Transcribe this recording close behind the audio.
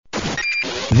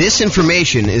This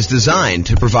information is designed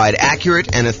to provide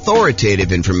accurate and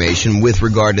authoritative information with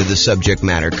regard to the subject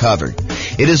matter covered.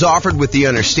 It is offered with the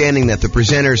understanding that the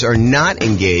presenters are not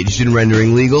engaged in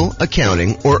rendering legal,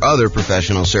 accounting, or other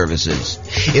professional services.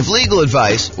 If legal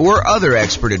advice or other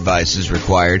expert advice is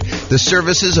required, the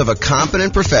services of a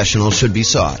competent professional should be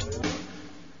sought.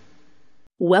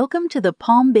 Welcome to the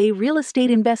Palm Bay Real Estate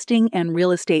Investing and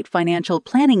Real Estate Financial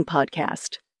Planning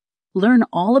Podcast. Learn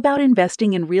all about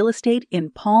investing in real estate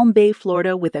in Palm Bay,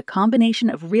 Florida, with a combination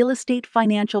of real estate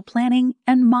financial planning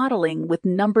and modeling with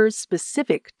numbers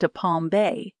specific to Palm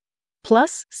Bay.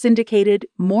 Plus, syndicated,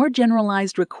 more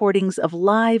generalized recordings of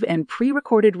live and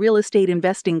pre-recorded real estate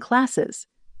investing classes,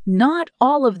 not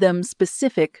all of them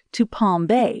specific to Palm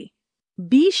Bay.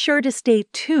 Be sure to stay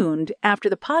tuned after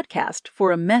the podcast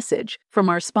for a message from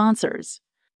our sponsors.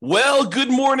 Well,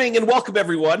 good morning and welcome,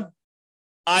 everyone.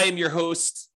 I am your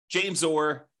host, James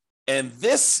Orr, and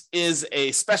this is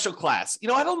a special class.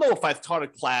 I don't know if I've taught a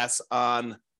class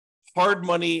on hard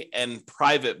money and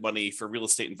private money for real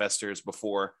estate investors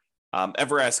before,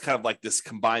 ever as kind of like this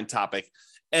combined topic.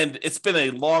 And it's been a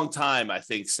long time, I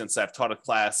think, since I've taught a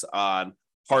class on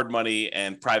hard money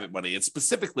and private money, and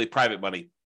specifically private money.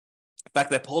 In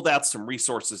fact, I pulled out some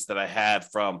resources that I had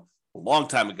from a long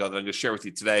time ago that I'm going to share with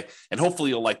you today, and hopefully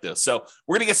you'll like this. So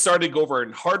we're going to get started, go over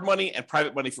in hard money and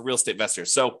private money for real estate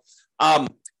investors. So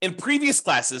in previous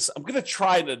classes, I'm going to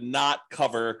try to not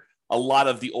cover a lot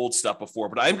of the old stuff before,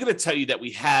 but I'm going to tell you that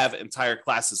we have entire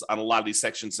classes on a lot of these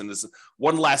sections, and there's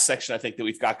one last section I think that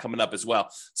we've got coming up as well.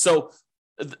 So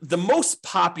the most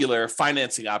popular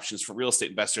financing options for real estate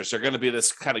investors are going to be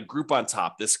this kind of group on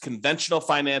top, this conventional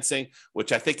financing,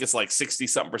 which I think is like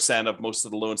 60-something% of most of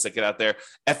the loans that get out there.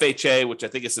 FHA, which I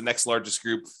think is the next largest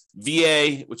group.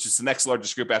 VA, which is the next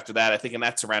largest group after that. I think, and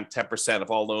that's around 10%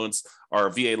 of all loans are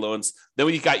VA loans. Then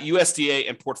when you got USDA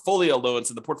and portfolio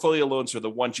loans, and the portfolio loans are the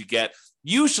ones you get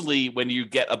usually when you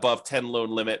get above 10 loan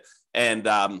limit, and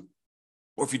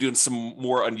or if you're doing some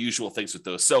more unusual things with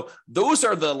those. So those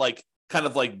are the kind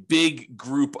of big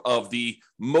group of the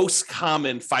most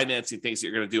common financing things that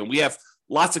you're going to do. And we have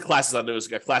lots of classes on those.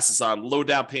 We've got classes on low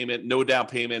down payment, no down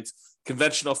payment,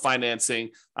 conventional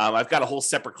financing. I've got a whole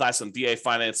separate class on VA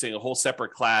financing, a whole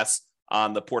separate class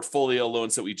on the portfolio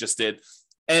loans that we just did.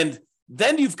 And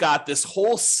then you've got this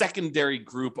whole secondary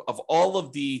group of all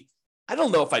of the, I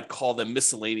don't know if I'd call them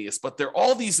miscellaneous, but they're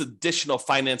all these additional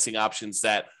financing options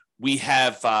that we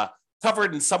have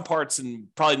covered in some parts and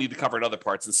probably need to cover in other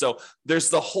parts. And so there's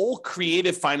the whole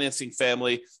creative financing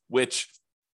family, which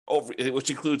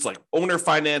includes like owner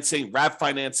financing, wrap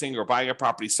financing, or buying a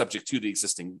property subject to the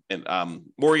existing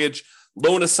mortgage,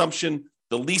 loan assumption,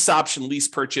 the lease option, lease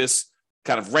purchase,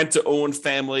 kind of rent to own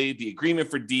family, the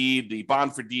agreement for deed, the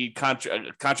bond for deed,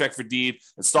 contract for deed,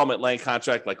 installment land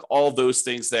contract, like all those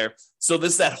things there. So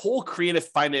there's that whole creative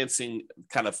financing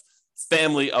kind of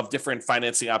family of different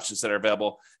financing options that are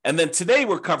available. And then today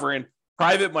we're covering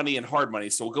private money and hard money.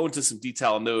 So we'll go into some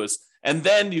detail on those. And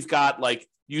then you've got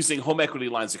using home equity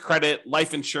lines of credit,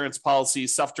 life insurance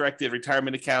policies, self-directed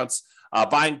retirement accounts,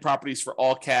 buying properties for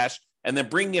all cash, and then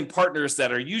bringing in partners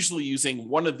that are usually using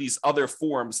one of these other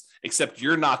forms, except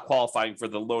you're not qualifying for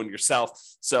the loan yourself.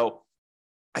 So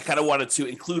I kind of wanted to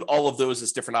include all of those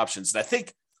as different options. And I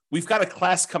think we've got a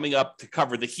class coming up to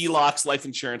cover the HELOCs, life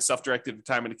insurance, self-directed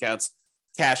retirement accounts,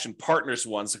 cash, and partners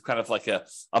ones, kind of like a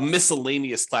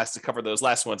miscellaneous class to cover those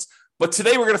last ones. But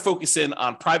today we're going to focus in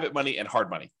on private money and hard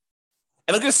money.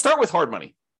 And I'm going to start with hard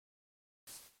money.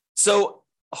 So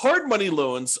hard money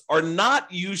loans are not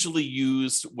usually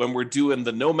used when we're doing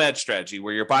the nomad strategy,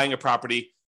 where you're buying a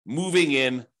property, moving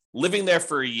in, living there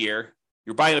for a year.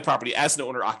 You're buying the property as an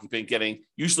owner-occupant, getting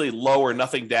usually low or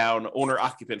nothing down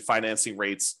owner-occupant financing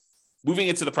rates, moving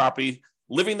into the property,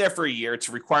 living there for a year. It's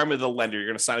a requirement of the lender. You're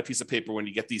going to sign a piece of paper when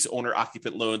you get these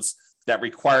owner-occupant loans that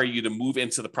require you to move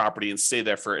into the property and stay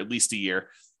there for at least a year.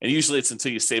 And usually it's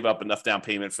until you save up enough down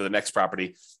payment for the next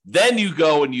property. Then you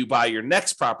go and you buy your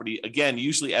next property, again,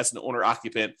 usually as an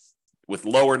owner-occupant with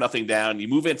low or nothing down. You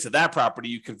move into that property,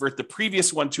 you convert the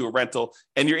previous one to a rental,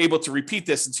 and you're able to repeat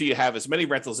this until you have as many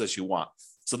rentals as you want.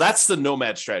 So that's the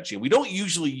nomad strategy. We don't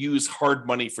usually use hard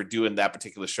money for doing that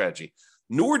particular strategy,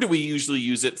 nor do we usually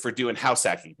use it for doing house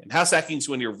hacking. And house hacking is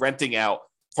when you're renting out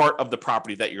part of the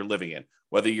property that you're living in,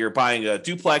 whether you're buying a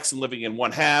duplex and living in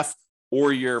one half,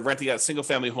 or you're renting out a single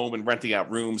family home and renting out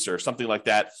rooms or something like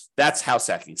that. That's house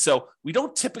hacking. So we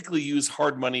don't typically use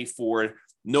hard money for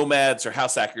nomads or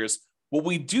house hackers. What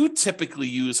we do typically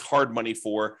use hard money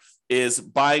for is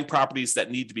buying properties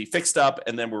that need to be fixed up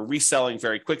and then we're reselling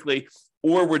very quickly,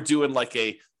 or we're doing like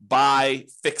a buy,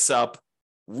 fix up,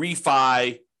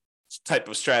 refi, type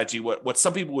of strategy, what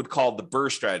some people would call the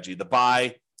BRRRR strategy, the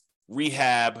buy,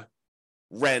 rehab,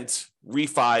 rent,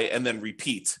 refi, and then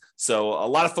repeat. So a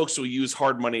lot of folks will use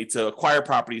hard money to acquire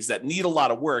properties that need a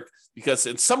lot of work, because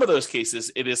in some of those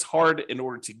cases, it is hard in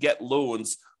order to get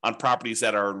loans on properties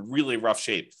that are in really rough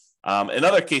shape. In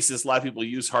other cases, a lot of people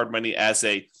use hard money as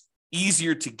a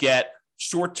easier to get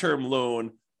short-term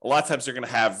loan. A lot of times they're going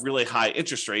to have really high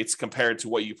interest rates compared to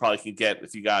what you probably can get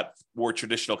if you got more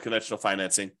traditional conventional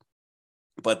financing.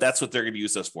 But that's what they're going to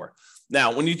use those for.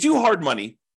 Now, when you do hard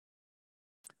money,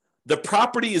 the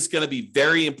property is going to be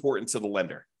very important to the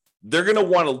lender. They're going to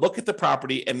want to look at the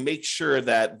property and make sure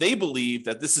that they believe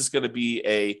that this is going to be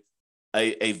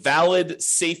a valid,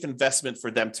 safe investment for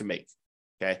them to make.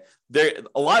 Okay.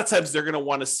 A lot of times they're going to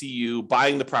want to see you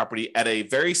buying the property at a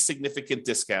very significant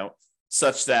discount,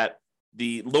 such that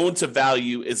the loan to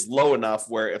value is low enough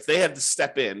where if they had to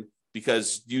step in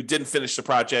because you didn't finish the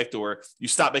project or you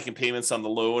stop making payments on the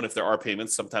loan, if there are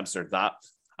payments, sometimes they're not.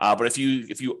 But if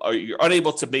you're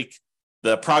unable to make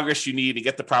the progress you need to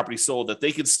get the property sold, that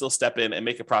they can still step in and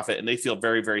make a profit, and they feel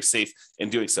very, very safe in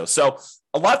doing so. So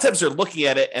a lot of times they're looking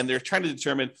at it and they're trying to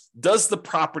determine, does the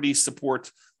property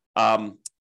support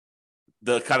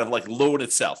the kind of like loan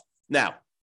itself? Now,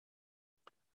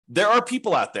 there are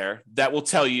people out there that will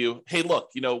tell you, hey, look,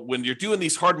 when you're doing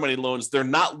these hard money loans, they're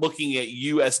not looking at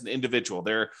you as an individual.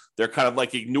 They're kind of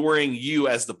like ignoring you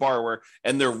as the borrower,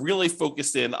 and they're really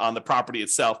focused in on the property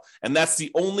itself. And that's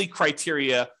the only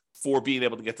criteria for being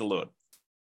able to get the loan.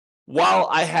 While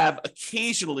I have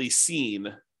occasionally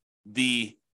seen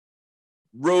the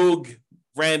rogue,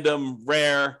 random,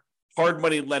 rare, hard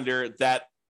money lender that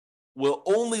will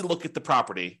only look at the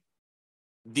property,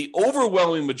 the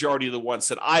overwhelming majority of the ones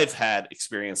that I've had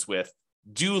experience with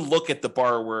do look at the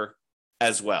borrower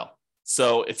as well.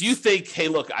 So if you think, hey,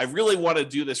 look, I really want to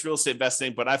do this real estate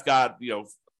investing, but I've got,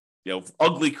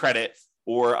 ugly credit,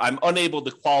 or I'm unable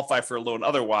to qualify for a loan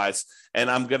otherwise,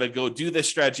 and I'm going to go do this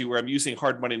strategy where I'm using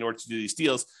hard money in order to do these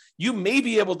deals, you may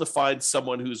be able to find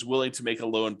someone who's willing to make a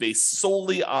loan based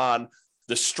solely on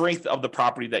the strength of the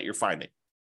property that you're finding.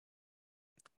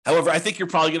 However, I think you're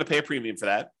probably going to pay a premium for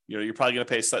that. You're probably going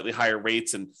to pay slightly higher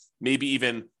rates and maybe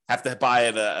even have to buy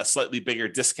at a slightly bigger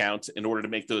discount in order to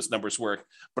make those numbers work.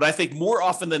 But I think more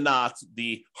often than not,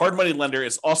 the hard money lender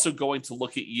is also going to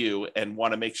look at you and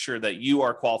want to make sure that you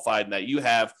are qualified and that you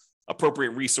have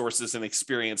appropriate resources and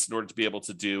experience in order to be able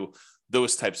to do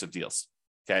those types of deals.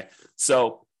 Okay.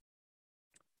 So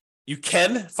you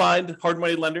can find hard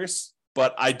money lenders,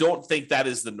 but I don't think that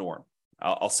is the norm.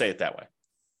 I'll say it that way.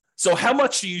 So how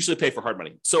much do you usually pay for hard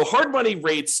money? So hard money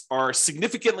rates are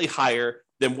significantly higher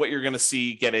than what you're going to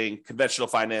see getting conventional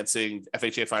financing,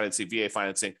 FHA financing, VA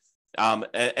financing.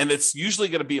 And it's usually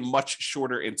going to be much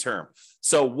shorter in term.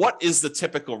 So what is the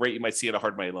typical rate you might see in a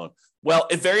hard money loan? Well,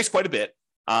 it varies quite a bit.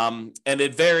 And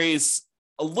it varies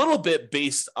a little bit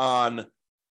based on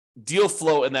deal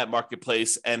flow in that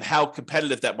marketplace and how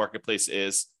competitive that marketplace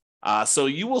is. So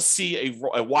you will see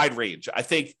a wide range. I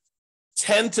think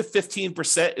 10 to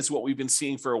 15% is what we've been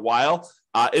seeing for a while.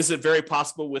 Is it very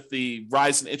possible with the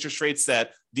rise in interest rates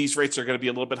that these rates are going to be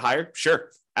a little bit higher? Sure,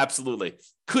 absolutely.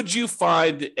 Could you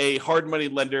find a hard money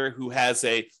lender who has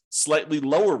a slightly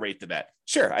lower rate than that?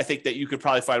 Sure, I think that you could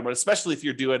probably find one, especially if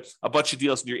you're doing a bunch of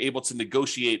deals and you're able to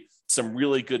negotiate some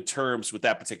really good terms with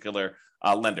that particular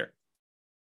lender.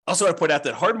 Also, I point out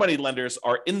that hard money lenders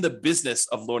are in the business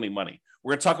of loaning money.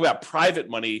 We're going to talk about private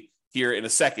money here in a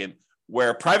second,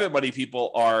 where private money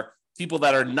people are people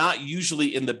that are not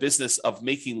usually in the business of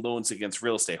making loans against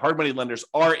real estate. Hard money lenders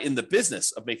are in the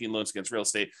business of making loans against real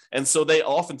estate, and so they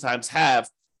oftentimes have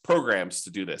programs to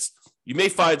do this. You may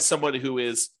find someone who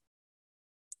is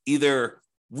either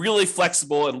really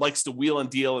flexible and likes to wheel and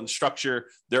deal and structure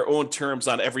their own terms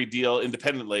on every deal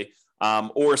independently,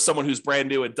 or someone who's brand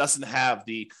new and doesn't have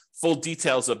the full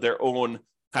details of their own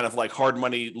kind of like hard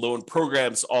money loan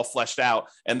programs all fleshed out,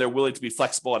 and they're willing to be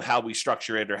flexible on how we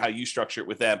structure it or how you structure it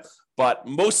with them. But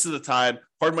most of the time,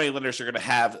 hard money lenders are going to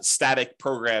have static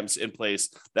programs in place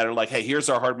that are like, hey, here's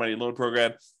our hard money loan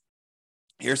program.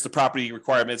 Here's the property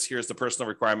requirements. Here's the personal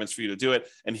requirements for you to do it.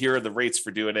 And here are the rates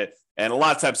for doing it. And a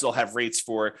lot of times they'll have rates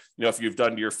for, if you've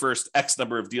done your first X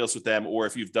number of deals with them, or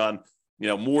if you've done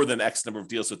more than X number of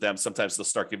deals with them, sometimes they'll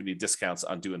start giving you discounts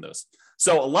on doing those.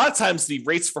 So a lot of times the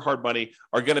rates for hard money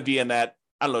are going to be in that,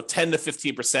 10 to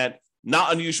 15%,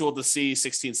 not unusual to see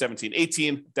 16, 17,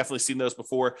 18, definitely seen those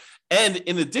before. And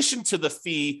in addition to the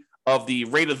fee of the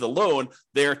rate of the loan,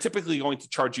 they're typically going to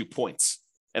charge you points.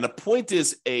 And a point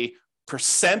is a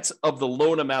percent of the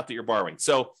loan amount that you're borrowing.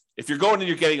 So if you're going and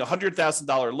you're getting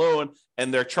 $100,000 loan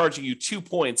and they're charging you 2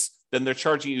 points, then they're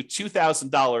charging you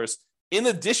 $2,000 in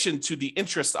addition to the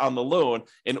interest on the loan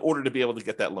in order to be able to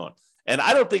get that loan. And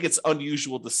I don't think it's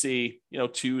unusual to see,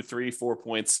 2, 3, 4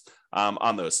 points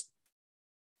on those.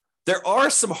 There are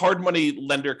some hard money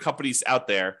lender companies out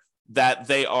there that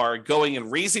they are going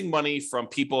and raising money from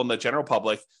people in the general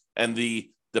public, and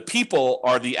the people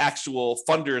are the actual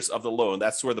funders of the loan.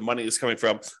 That's where the money is coming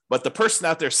from. But the person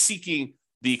out there seeking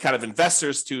the kind of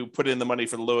investors to put in the money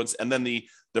for the loans, and then the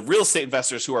real estate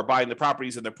investors who are buying the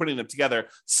properties and they're putting them together,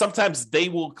 sometimes they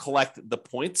will collect the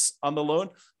points on the loan.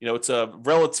 It's a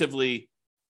relatively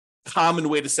common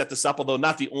way to set this up, although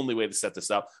not the only way to set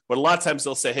this up. But a lot of times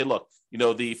they'll say, hey, look,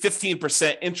 the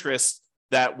 15% interest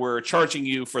that we're charging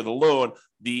you for the loan,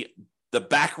 the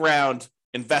background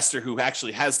investor who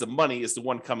actually has the money is the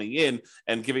one coming in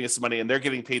and giving us the money, and they're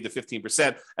getting paid the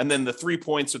 15%. And then the 3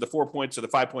 points or the 4 points or the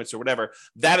 5 points or whatever,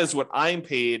 that is what I'm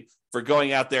paid for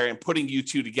going out there and putting you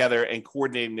two together and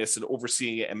coordinating this and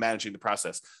overseeing it and managing the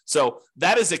process. So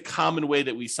that is a common way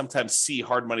that we sometimes see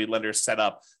hard money lenders set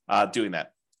up doing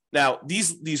that. Now,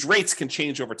 these rates can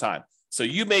change over time. So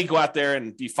you may go out there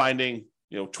and be finding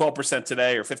 12%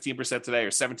 today or 15% today or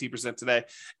 17% today.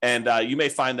 And you may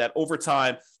find that over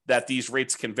time that these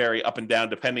rates can vary up and down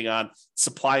depending on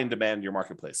supply and demand in your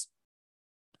marketplace.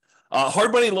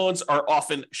 Hard money loans are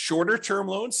often shorter term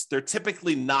loans. They're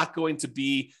typically not going to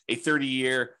be a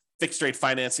 30-year fixed rate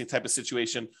financing type of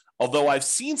situation. Although I've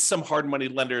seen some hard money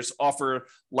lenders offer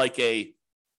like a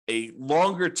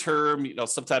longer term,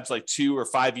 sometimes like 2 or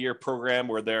 5 year program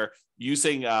where they're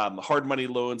using hard money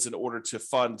loans in order to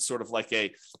fund sort of like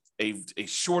a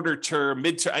shorter term,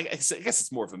 midterm, I guess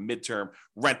it's more of a midterm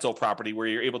rental property where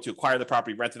you're able to acquire the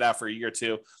property, rent it out for a year or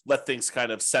two, let things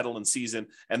kind of settle in season,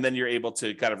 and then you're able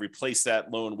to kind of replace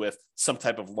that loan with some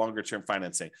type of longer term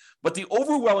financing. But the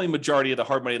overwhelming majority of the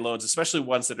hard money loans, especially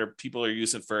ones that people are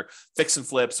using for fix and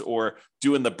flips or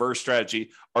doing the BRRRR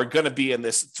strategy, are going to be in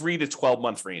this 3 to 12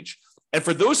 month range. And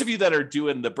for those of you that are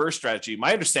doing the BRRRR strategy,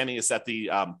 my understanding is that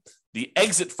the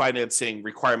exit financing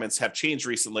requirements have changed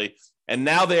recently. And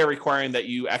now they are requiring that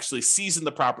you actually season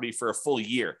the property for a full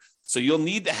year. So you'll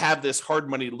need to have this hard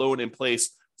money loan in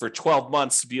place for 12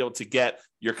 months to be able to get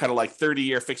your kind of like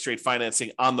 30-year fixed rate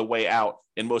financing on the way out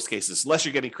in most cases, unless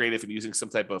you're getting creative and using some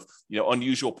type of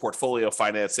unusual portfolio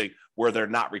financing where they're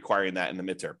not requiring that in the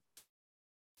midterm.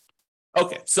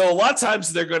 Okay, so a lot of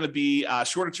times they're going to be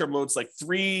shorter term loans, like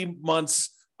 3 months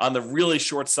on the really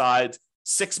short side.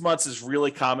 6 months is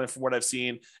really common from what I've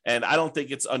seen. And I don't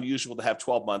think it's unusual to have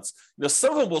 12 months.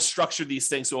 Some of them will structure these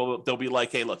things. So they'll be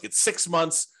like, hey, look, it's 6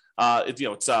 months. It's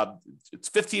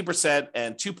 15%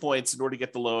 and 2 points in order to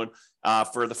get the loan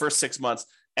for the first 6 months.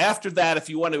 After that, if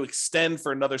you want to extend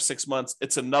for another 6 months,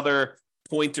 it's another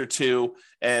point or two.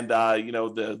 And,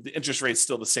 the interest rate's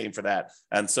still the same for that.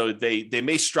 And so they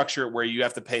may structure it where you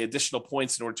have to pay additional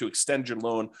points in order to extend your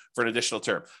loan for an additional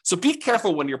term. So be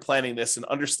careful when you're planning this and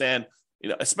understand,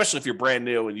 especially if you're brand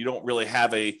new and you don't really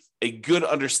have a good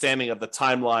understanding of the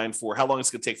timeline for how long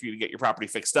it's going to take for you to get your property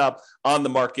fixed up, on the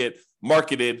market,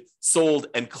 marketed, sold,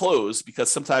 and closed,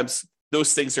 because sometimes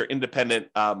those things are independent,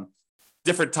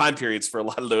 different time periods for a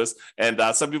lot of those. And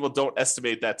some people don't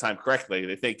estimate that time correctly.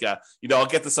 They think, I'll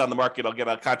get this on the market, I'll get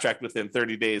a contract within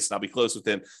 30 days, and I'll be closed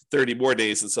within 30 more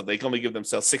days. And so they can only give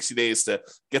themselves 60 days to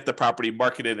get the property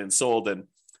marketed and sold. And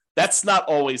that's not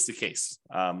always the case.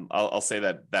 I'll say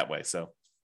that way. So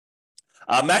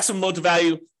maximum loan to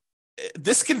value,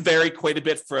 this can vary quite a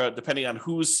bit depending on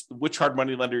which hard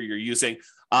money lender you're using.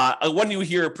 One you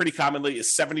hear pretty commonly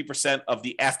is 70% of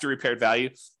the after repaired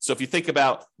value. So if you think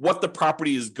about what the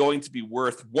property is going to be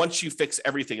worth once you fix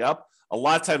everything up, a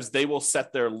lot of times they will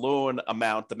set their loan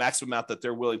amount, the maximum amount that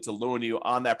they're willing to loan you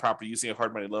on that property using a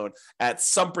hard money loan, at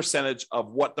some percentage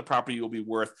of what the property will be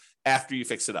worth after you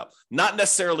fix it up. Not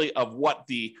necessarily of what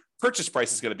the purchase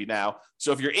price is going to be now.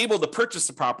 So if you're able to purchase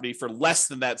the property for less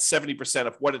than that 70%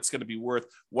 of what it's going to be worth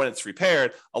when it's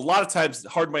repaired, a lot of times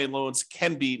hard money loans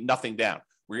can be nothing down,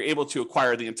 where you're able to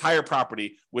acquire the entire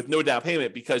property with no down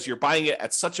payment because you're buying it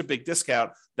at such a big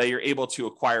discount that you're able to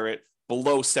acquire it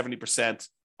below 70%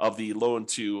 of the loan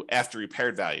to after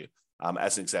repaired value,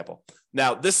 as an example.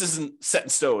 Now, this isn't set in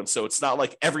stone, so it's not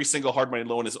like every single hard money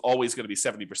loan is always going to be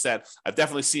 70%. I've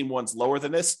definitely seen ones lower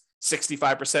than this.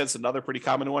 65% is another pretty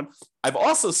common one. I've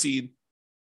also seen,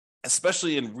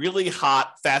 especially in really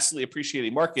hot, fastly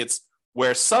appreciating markets,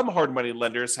 where some hard money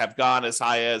lenders have gone as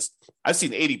high as, I've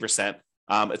seen 80%.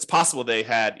 It's possible they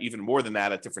had even more than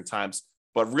that at different times,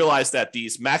 but realize that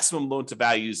these maximum loan to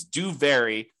values do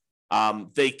vary.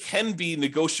 They can be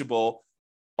negotiable,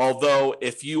 although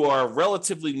if you are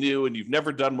relatively new and you've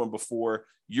never done one before,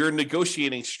 your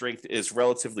negotiating strength is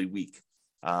relatively weak.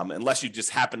 unless you just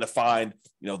happen to find,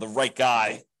 the right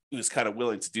guy who's kind of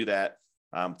willing to do that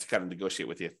to kind of negotiate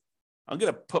with you. I'm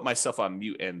going to put myself on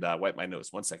mute and wipe my nose.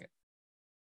 1 second.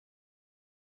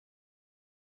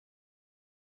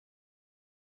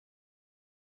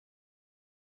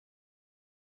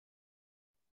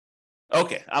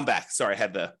 Okay, I'm back. Sorry, I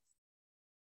had to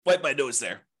wipe my nose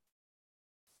there.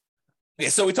 Okay,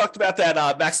 so we talked about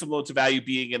that maximum loan to value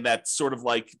being in that sort of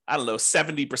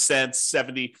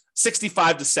 70%,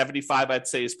 65 to 75, I'd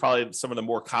say is probably some of the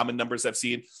more common numbers I've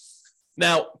seen.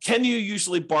 Now, can you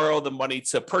usually borrow the money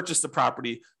to purchase the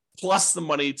property plus the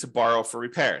money to borrow for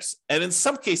repairs? And in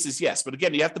some cases, yes. But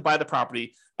again, you have to buy the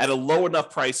property at a low enough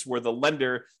price where the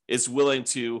lender is willing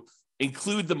to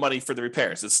include the money for the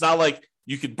repairs. It's not like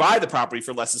you could buy the property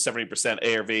for less than 70%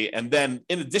 ARV, and then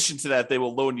in addition to that, they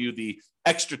will loan you the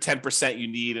extra 10% you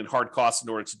need in hard costs in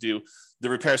order to do the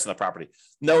repairs on the property.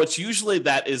 No, it's usually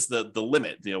that is the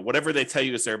limit. Whatever they tell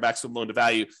you is their maximum loan to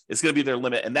value is going to be their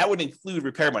limit, and that would include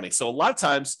repair money. So a lot of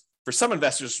times for some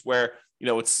investors where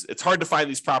it's hard to find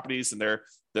these properties and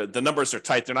the numbers are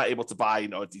tight, they're not able to buy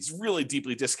these really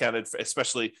deeply discounted,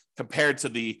 especially compared to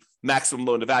the maximum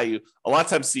loan to value. A lot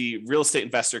of times the real estate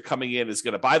investor coming in is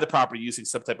going to buy the property using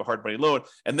some type of hard money loan,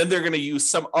 and then they're going to use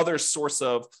some other source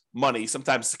of money,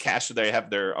 sometimes the cash that they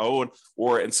have their own,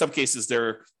 or in some cases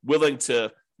they're willing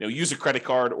to use a credit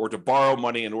card or to borrow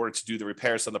money in order to do the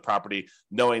repairs on the property,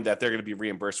 knowing that they're going to be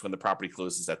reimbursed when the property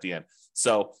closes at the end.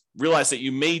 So realize that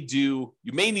you may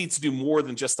need to do more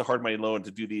than just the hard money loan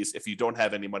to do these if you don't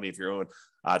have any money of your own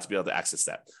to be able to access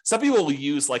that. Some people will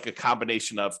use a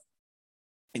combination of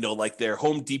their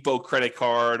Home Depot credit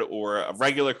card or a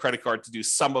regular credit card to do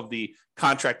some of the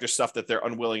contractor stuff that they're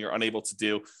unwilling or unable to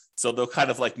do. So they'll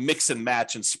kind of mix and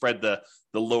match and spread the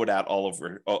load out all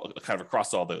over, kind of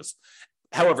across all those.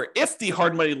 However, if the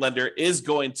hard money lender is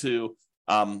going to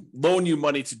loan you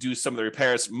money to do some of the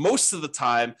repairs, most of the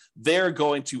time they're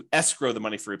going to escrow the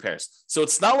money for repairs. So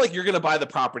it's not like you're going to buy the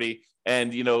property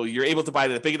and you're able to buy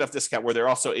it at a big enough discount where they're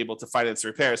also able to finance the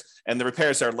repairs, and the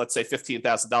repairs are, let's say,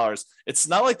 $15,000. It's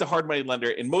not like the hard money lender,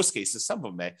 in most cases, some of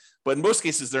them may, but in most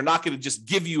cases, they're not going to just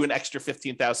give you an extra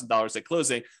 $15,000 at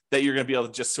closing that you're going to be able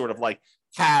to just sort of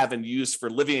have and use for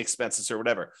living expenses or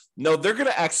whatever. No, they're going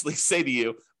to actually say to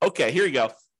you, okay, here you go.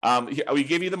 We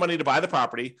gave you the money to buy the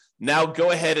property. Now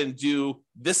go ahead and do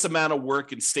this amount of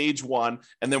work in stage one,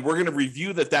 and then we're going to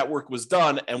review that work was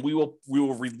done, and we will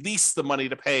release the money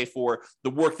to pay for the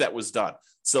work that was done.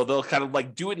 So they'll kind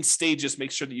of do it in stages,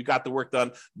 make sure that you got the work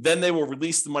done. Then they will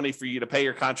release the money for you to pay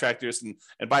your contractors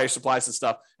and buy your supplies and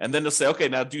stuff. And then they'll say, okay,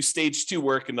 now do stage 2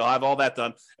 work, and they'll have all that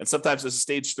done. And sometimes there's a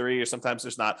stage 3, or sometimes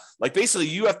there's not. Basically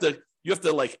you have to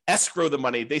escrow the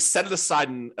money. They set it aside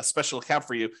in a special account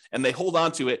for you, and they hold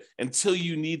on to it until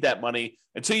you need that money,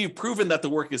 until you've proven that the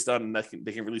work is done, and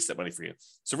they can release that money for you.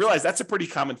 So realize that's a pretty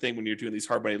common thing when you're doing these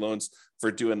hard money loans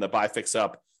for doing the buy, fix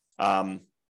up,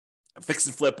 fix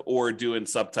and flip, or doing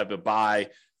some type of buy,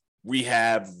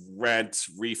 rehab, rent,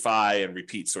 refi, and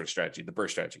repeat sort of strategy, the BRRRR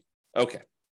strategy. Okay.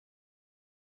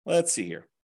 Let's see here.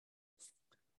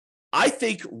 I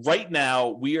think right now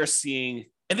we are seeing,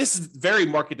 and this is very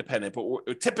market dependent,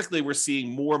 but typically we're seeing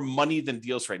more money than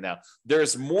deals right now.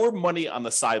 There's more money on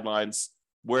the sidelines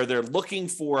where they're looking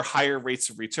for higher rates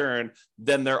of return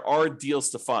than there are deals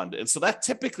to fund. And so that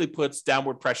typically puts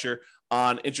downward pressure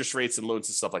on interest rates and loans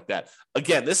and stuff like that.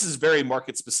 Again, this is very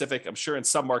market specific. I'm sure in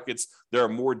some markets there are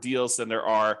more deals than there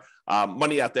are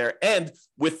money out there. And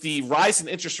with the rise in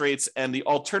interest rates and the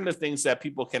alternative things that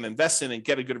people can invest in and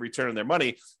get a good return on their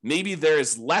money, maybe there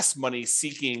is less money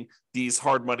seeking these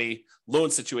hard money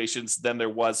loan situations than there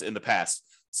was in the past.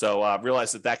 So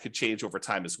realize that could change over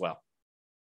time as well.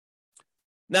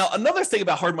 Now, another thing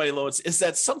about hard money loans is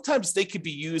that sometimes they could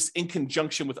be used in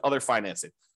conjunction with other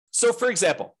financing. So for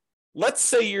example, let's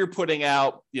say you're putting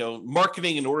out,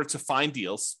 marketing in order to find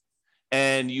deals,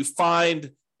 and you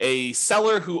find a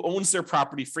seller who owns their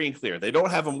property free and clear. They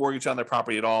don't have a mortgage on their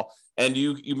property at all. And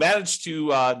you manage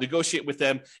to negotiate with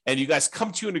them, and you guys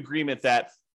come to an agreement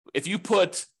that if you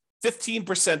put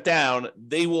 15% down,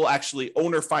 they will actually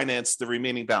owner finance the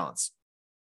remaining balance.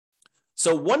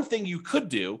 So one thing you could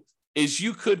do is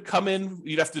you could come in,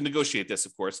 you'd have to negotiate this,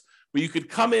 of course, but you could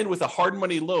come in with a hard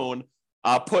money loan,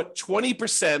 put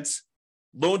 20%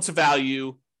 loan to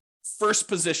value, first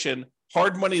position,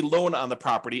 hard money loan on the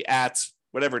property at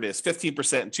whatever it is,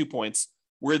 15% and 2 points,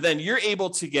 where then you're able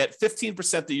to get 15%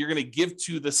 that you're going to give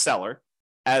to the seller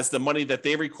as the money that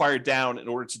they require down in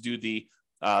order to do the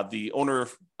owner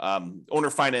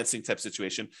financing type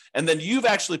situation. And then you've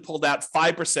actually pulled out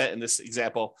 5% in this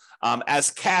example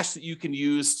as cash that you can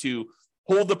use to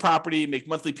hold the property, make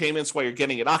monthly payments while you're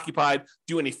getting it occupied,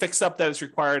 do any fix up that is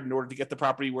required in order to get the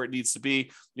property where it needs to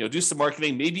be, do some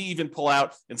marketing, maybe even pull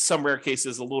out, in some rare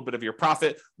cases, a little bit of your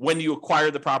profit when you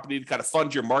acquire the property to kind of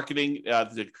fund your marketing,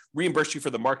 to reimburse you for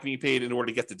the marketing you paid in order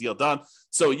to get the deal done.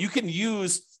 So you can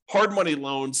use hard money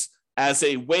loans as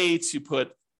a way to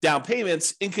put down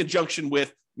payments in conjunction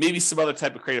with maybe some other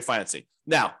type of creative financing.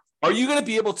 Now, are you going to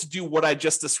be able to do what I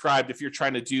just described if you're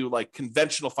trying to do like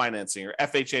conventional financing or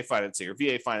FHA financing or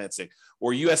VA financing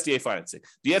or USDA financing?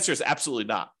 The answer is absolutely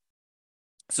not.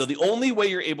 So the only way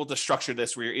you're able to structure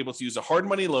this, where you're able to use a hard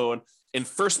money loan in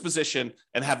first position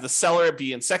and have the seller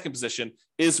be in second position,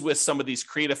 is with some of these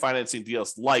creative financing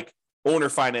deals like owner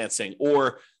financing,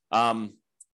 or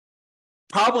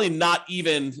probably not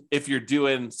even if you're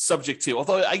doing subject to,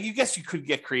 although I guess you could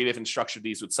get creative and structure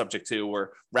these with subject to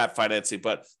or wrap financing,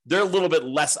 but they're a little bit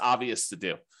less obvious to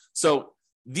do. So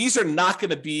these are not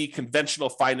going to be conventional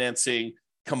financing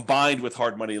combined with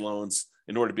hard money loans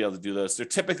in order to be able to do those. They're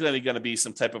typically going to be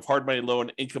some type of hard money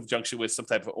loan in conjunction with some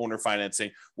type of owner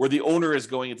financing, where the owner is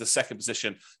going into second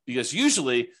position, because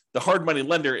usually the hard money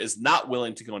lender is not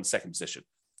willing to go into second position.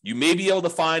 You may be able to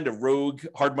find a rogue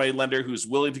hard money lender who's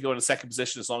willing to go into second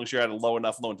position as long as you're at a low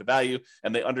enough loan to value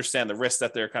and they understand the risk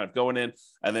that they're kind of going in,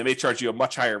 and they may charge you a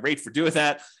much higher rate for doing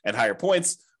that and higher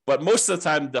points. But most of the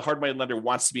time, the hard money lender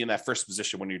wants to be in that first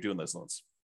position when you're doing those loans.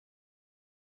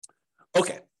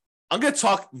 Okay, I'm going to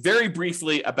talk very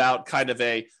briefly about kind of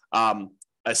a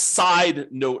side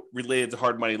note related to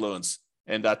hard money loans.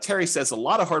 And Terry says a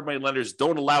lot of hard money lenders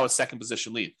don't allow a second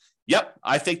position lien. Yep,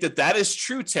 I think that is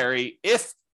true, Terry.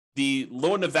 If the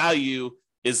loan to value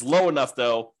is low enough,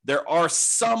 though, there are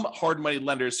some hard money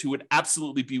lenders who would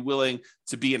absolutely be willing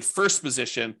to be in first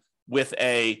position with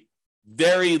a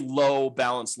very low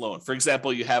balance loan. For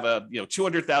example, you have a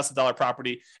 $200,000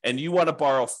 property and you want to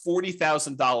borrow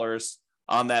 $40,000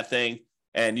 on that thing,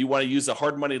 and you want to use a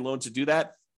hard money loan to do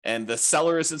that, and the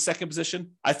seller is in second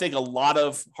position. I think a lot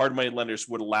of hard money lenders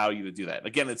would allow you to do that.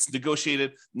 Again, it's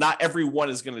negotiated. Not everyone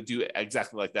is going to do it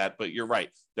exactly like that, but you're right.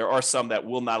 There are some that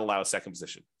will not allow a second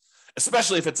position,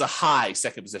 especially if it's a high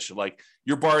second position. Like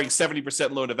you're borrowing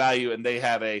 70% loan to value and they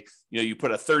have you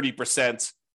put a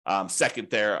 30% second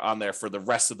there on there for the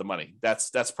rest of the money.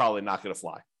 That's probably not going to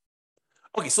fly.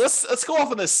 Okay, so let's go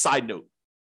off on this side note.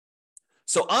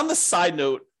 So on the side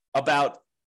note about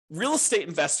real estate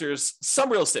investors,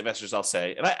 some real estate investors, I'll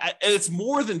say, and it's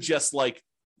more than just like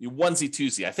onesie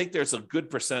twosie. I think there's a good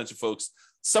percentage of folks.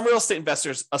 Some real estate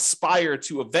investors aspire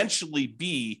to eventually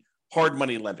be hard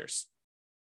money lenders.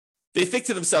 They think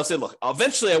to themselves, "Hey, look,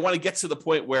 eventually I want to get to the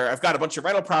point where I've got a bunch of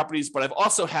rental properties, but I've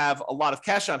also have a lot of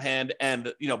cash on hand,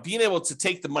 and being able to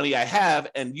take the money I have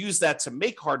and use that to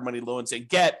make hard money loans and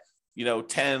get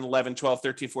 10, 11, 12,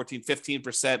 13, 14,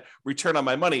 15% return on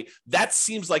my money." That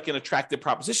seems like an attractive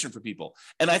proposition for people.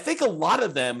 And I think a lot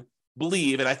of them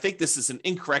believe, and I think this is an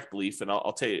incorrect belief, and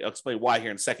I'll explain why here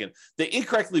in a second. They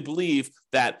incorrectly believe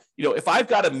that, if I've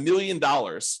got $1 million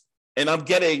and I'm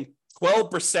getting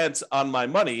 12% on my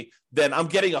money, then I'm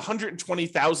getting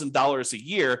 $120,000 a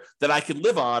year that I can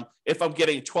live on if I'm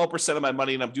getting 12% of my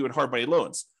money and I'm doing hard money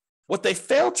loans. What they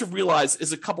fail to realize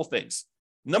is a couple things.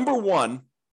 Number one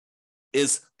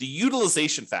is the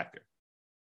utilization factor.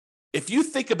 If you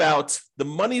think about the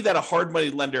money that a hard money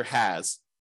lender has,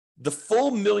 the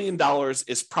full $1 million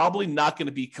is probably not going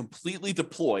to be completely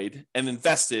deployed and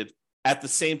invested at the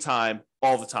same time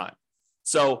all the time.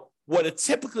 So what it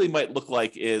typically might look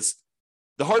like is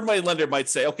the hard money lender might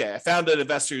say, okay, I found an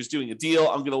investor who's doing a deal.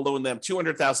 I'm going to loan them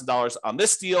 $200,000 on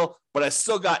this deal, but I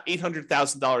still got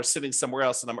 $800,000 sitting somewhere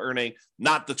else and I'm earning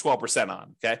not the 12%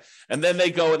 on, okay? And then they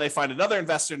go and they find another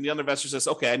investor, and the other investor says,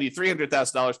 okay, I need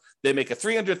 $300,000. They make a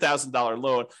 $300,000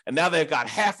 loan, and now they've got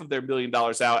half of their $1 million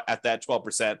out at that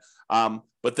 12%.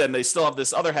 But then they still have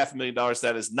this other $500,000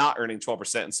 that is not earning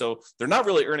 12%. And so they're not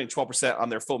really earning 12% on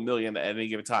their full $1 million at any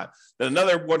given time. Then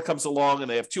another one comes along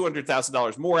and they have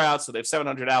 $200,000 more out. So they have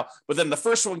 $700,000 out, but then the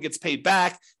first one gets paid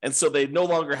back. And so they no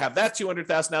longer have that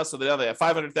 $200,000 out. So now they have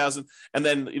 $500,000. And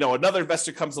then, another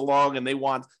investor comes along and they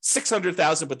want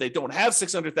 $600,000, but they don't have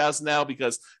 $600,000 now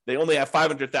because they only have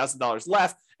 $500,000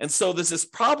 left. And so there's this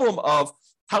problem of,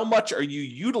 how much are you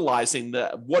utilizing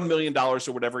the $1 million or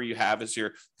whatever you have as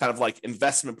your kind of like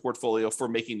investment portfolio for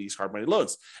making these hard money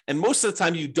loans? And most of the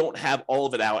time you don't have all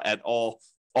of it out at all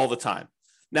the time.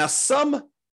 Now, some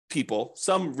people,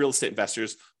 some real estate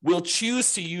investors will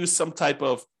choose to use some type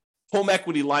of home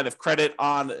equity line of credit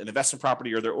on an investment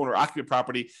property or their owner occupied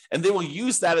property, and they will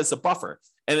use that as a buffer.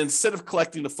 And instead of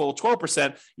collecting the full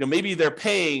 12%, maybe they're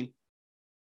paying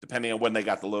depending on when they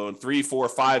got the loan, 3, 4,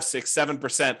 5, 6,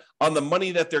 7% on the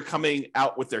money that they're coming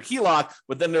out with their HELOC,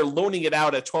 but then they're loaning it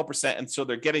out at 12%. And so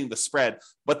they're getting the spread,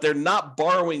 but they're not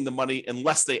borrowing the money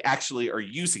unless they actually are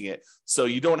using it. So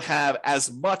you don't have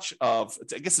as much of,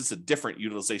 I guess it's a different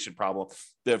utilization problem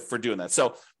for doing that.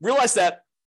 So realize that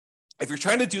if you're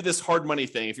trying to do this hard money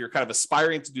thing, if you're kind of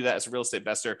aspiring to do that as a real estate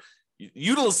investor,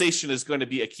 utilization is going to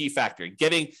be a key factor.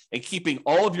 Getting and keeping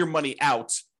all of your money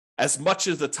out as much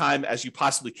of the time as you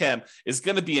possibly can is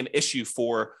going to be an issue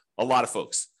for a lot of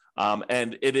folks.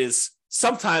 And it is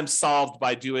sometimes solved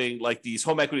by doing like these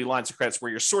home equity lines of credits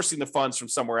where you're sourcing the funds from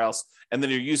somewhere else and then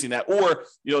you're using that, or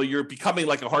you're becoming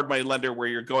like a hard money lender where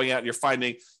you're going out and you're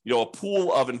finding a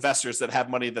pool of investors that have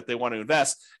money that they want to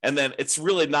invest, and then it's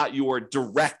really not your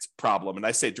direct problem. And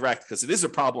I say direct because it is a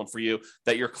problem for you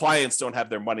that your clients don't have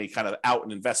their money kind of out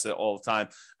and invested all the time,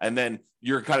 and then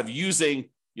you're kind of using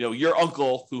your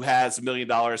uncle who has $1 million.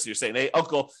 You're saying, hey,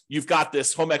 uncle, you've got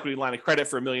this home equity line of credit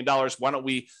for $1 million. Why don't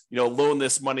we, loan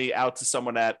this money out to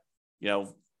someone at, 12%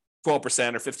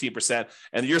 or 15%.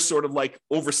 And you're sort of like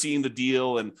overseeing the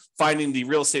deal and finding the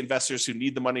real estate investors who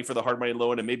need the money for the hard money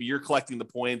loan. And maybe you're collecting the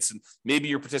points and maybe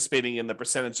you're participating in the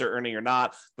percentage they're earning or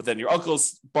not. But then your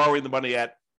uncle's borrowing the money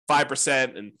at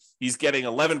 5% and he's getting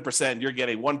 11% and you're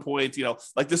getting 1 point,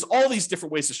 like there's all these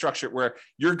different ways to structure it where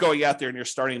you're going out there and you're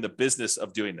starting the business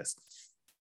of doing this.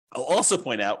 I'll also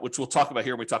point out, which we'll talk about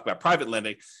here when we talk about private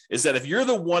lending, is that if you're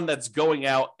the one that's going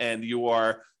out and you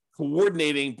are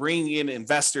coordinating, bringing in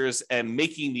investors and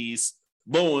making these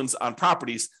loans on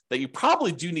properties, that you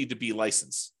probably do need to be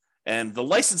licensed. And the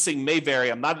licensing may vary.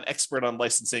 I'm not an expert on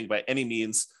licensing by any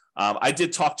means. I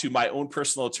did talk to my own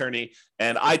personal attorney,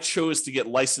 and I chose to get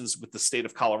licensed with the state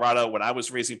of Colorado when I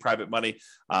was raising private money.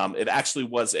 It actually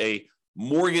was a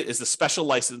mortgage, is a special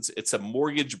license. It's a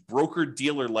mortgage broker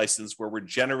dealer license where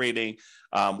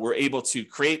we're able to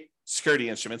create security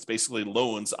instruments, basically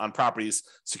loans on properties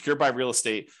secured by real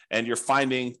estate, and you're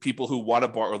finding people who want to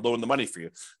borrow or loan the money for you.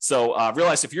 So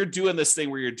realize if you're doing this thing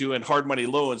where you're doing hard money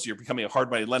loans, you're becoming a hard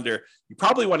money lender, you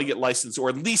probably want to get licensed or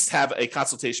at least have a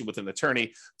consultation with an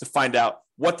attorney to find out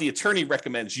what the attorney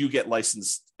recommends you get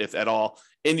licensed, if at all,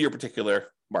 in your particular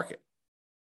market.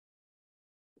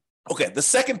 Okay, the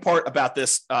second part about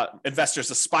this,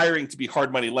 investors aspiring to be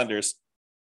hard money lenders,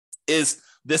 is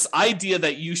this idea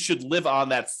that you should live on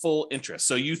that full interest.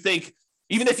 So you think,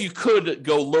 even if you could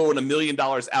go loan $1 million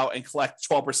out and collect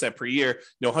 12% per year,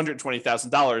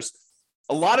 $120,000,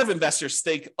 a lot of investors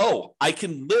think, oh, I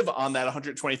can live on that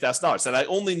 $120,000, and I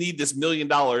only need this $1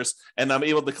 million, and I'm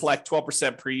able to collect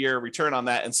 12% per year return on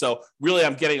that. And so really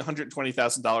I'm getting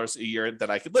 $120,000 a year that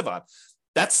I could live on.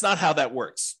 That's not how that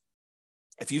works.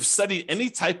 If you've studied any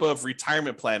type of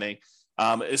retirement planning,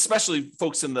 especially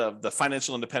folks in the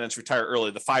financial independence, retire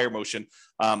early, the FIRE motion,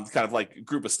 kind of like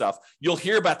group of stuff, you'll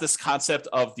hear about this concept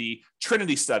of the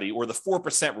Trinity study or the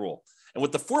 4% rule. And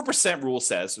what the 4% rule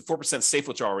says, the 4% safe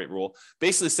withdrawal rate rule,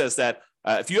 basically says that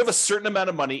if you have a certain amount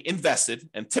of money invested,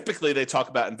 and typically they talk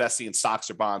about investing in stocks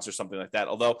or bonds or something like that,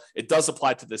 although it does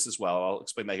apply to this as well. I'll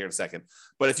explain that here in a second.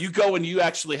 But if you go and you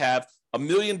actually have $1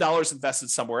 million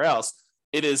invested somewhere else,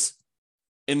 it is,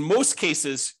 in most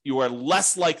cases, you are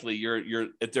less likely,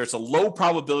 there's a low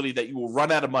probability that you will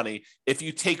run out of money if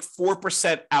you take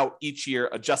 4% out each year,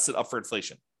 adjusted up for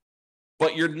inflation.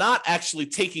 But you're not actually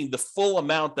taking the full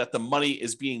amount that the money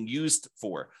is being used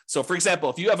for. So for example,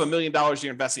 if you have $1 million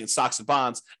you're investing in stocks and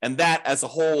bonds, and that as a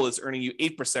whole is earning you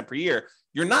 8% per year,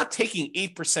 you're not taking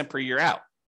 8% per year out.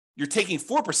 You're taking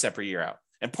 4% per year out.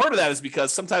 And part of that is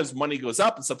because sometimes money goes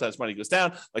up and sometimes money goes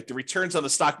down. Like the returns on the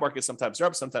stock market, sometimes are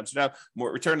up, sometimes are down.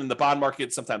 More return in the bond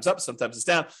market, sometimes up, sometimes it's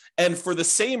down. And for the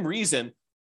same reason,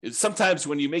 sometimes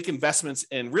when you make investments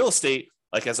in real estate,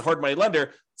 like as a hard money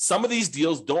lender, some of these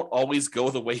deals don't always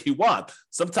go the way you want.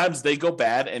 Sometimes they go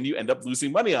bad and you end up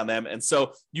losing money on them. And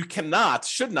so you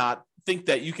should not think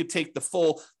that you could take the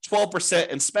full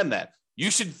 12% and spend that. You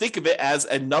should think of it as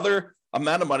another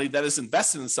amount of money that is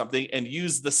invested in something and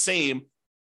use the same,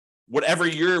 whatever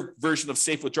your version of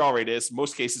safe withdrawal rate is.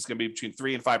 Most cases it's going to be between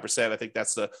 3 and 5%. I think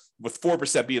that's with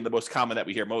 4% being the most common that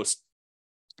we hear most.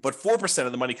 But 4%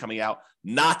 of the money coming out,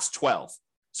 not 12.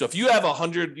 So if you have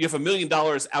 $1 million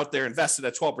out there invested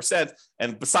at 12%,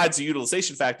 and besides the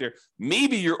utilization factor,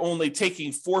 maybe you're only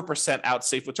taking 4% out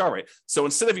safe withdrawal rate. So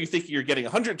instead of you thinking you're getting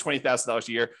 $120,000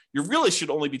 a year, you really should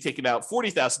only be taking out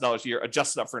 $40,000 a year,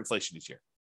 adjusted up for inflation each year.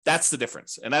 That's the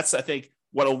difference. And that's, I think,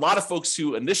 what a lot of folks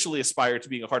who initially aspire to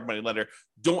being a hard money lender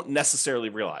don't necessarily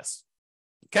realize.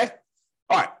 Okay.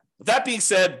 All right. With that being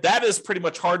said, that is pretty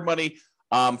much hard money.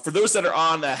 For those that are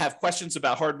on that have questions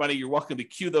about hard money, you're welcome to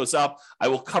queue those up. I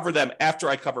will cover them after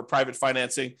I cover private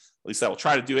financing. At least I will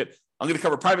try to do it. I'm going to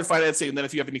cover private financing, and then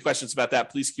if you have any questions about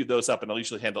that, please queue those up, and I'll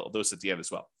usually handle those at the end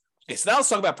as well. Okay, so now let's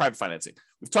talk about private financing.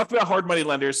 We've talked about hard money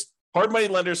lenders. Hard money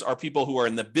lenders are people who are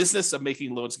in the business of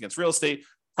making loans against real estate.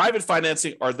 Private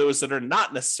financing are those that are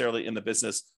not necessarily in the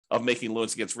business of making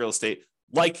loans against real estate,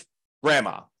 like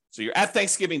grandma. So you're at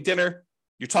Thanksgiving dinner,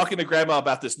 you're talking to grandma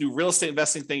about this new real estate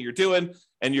investing thing you're doing,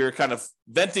 and you're kind of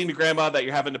venting to grandma that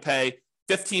you're having to pay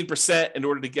 15% in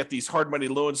order to get these hard money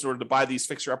loans in order to buy these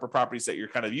fixer-upper properties that you're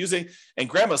kind of using. And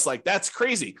grandma's like, that's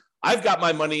crazy. I've got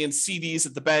my money in CDs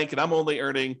at the bank, and I'm only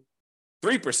earning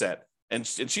 3%. And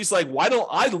she's like, why don't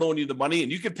I loan you the money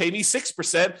and you can pay me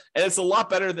 6%? And it's a lot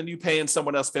better than you paying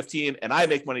someone else 15%, and I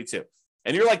make money too.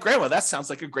 And you're like, grandma, that sounds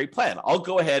like a great plan. I'll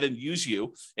go ahead and use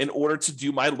you in order to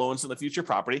do my loans in the future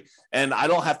property. And I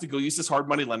don't have to go use this hard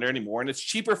money lender anymore. And it's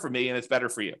cheaper for me and it's better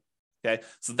for you. Okay.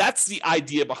 So that's the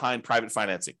idea behind private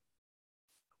financing.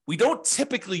 We don't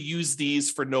typically use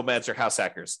these for nomads or house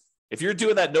hackers. If you're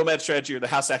doing that nomad strategy or the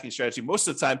house hacking strategy, most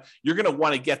of the time, you're going to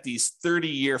want to get these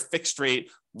 30-year fixed rate,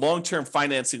 long-term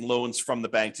financing loans from the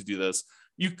bank to do this.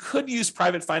 You could use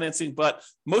private financing, but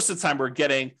most of the time we're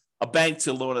getting a bank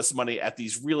to loan us money at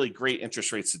these really great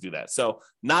interest rates to do that. So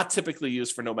not typically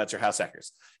used for nomads or house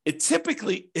hackers. It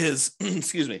typically is,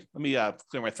 excuse me, let me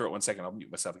clear my throat 1 second. I'll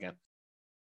mute myself again.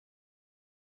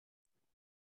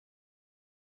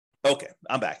 Okay,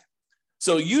 I'm back.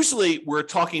 So usually we're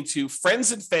talking to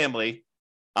friends and family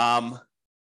and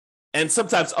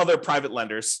sometimes other private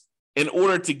lenders in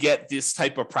order to get this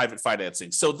type of private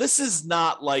financing. So this is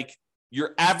not like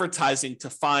you're advertising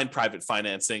to find private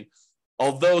financing,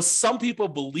 although some people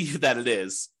believe that it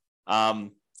is.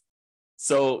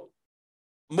 So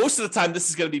most of the time, this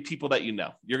is going to be people that you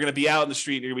know. You're going to be out in the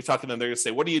street, and you're going to be talking to them. They're going to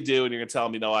say, what do you do? And you're going to tell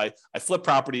them, I flip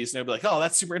properties. And they'll be like, oh,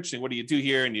 that's super interesting. What do you do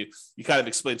here? And you kind of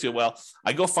explain to them, well,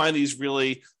 I go find these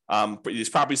really, these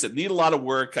properties that need a lot of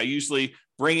work. I usually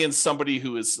bring in somebody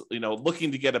who is,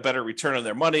 looking to get a better return on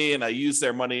their money. And I use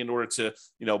their money in order to,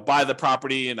 buy the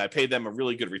property, and I pay them a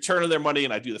really good return on their money.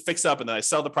 And I do the fix up, and then I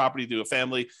sell the property to a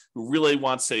family who really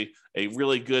wants a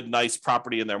really good, nice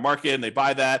property in their market. And they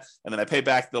buy that. And then I pay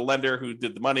back the lender who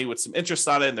did the money with some interest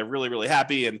on it. And they're really, really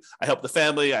happy. And I help the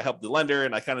family, I help the lender,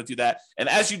 and I kind of do that. And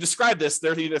as you describe this,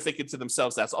 they're either thinking to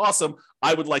themselves, that's awesome.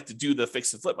 I would like to do the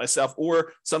fix and flip myself.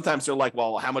 Or sometimes they're like,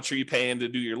 well, how much are you paying to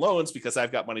do your loans? Because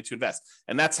I've got money to invest.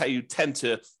 And that's how you tend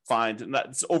to find, not,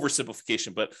 it's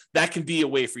oversimplification, but that can be a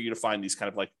way for you to find these kind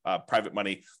of like private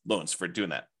money loans for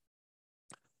doing that.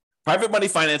 Private money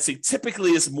financing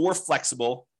typically is more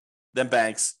flexible than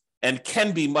banks and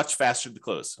can be much faster to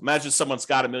close. Imagine someone's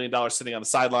got $1 million sitting on the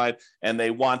sideline and they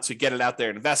want to get it out there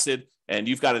and invested, and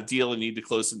you've got a deal and you need to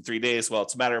close in 3 days. Well,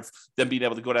 it's a matter of them being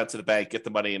able to go down to the bank, get the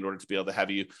money in order to be able to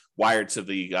have you wired to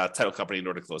the title company in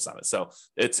order to close on it. So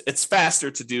it's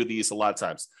faster to do these a lot of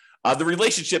times. The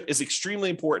relationship is extremely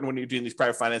important when you're doing these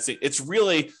private financing. It's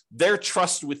really their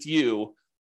trust with you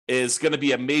is going to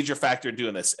be a major factor in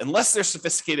doing this. Unless they're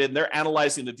sophisticated and they're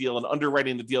analyzing the deal and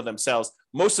underwriting the deal themselves,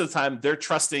 most of the time they're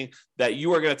trusting that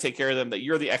you are going to take care of them, that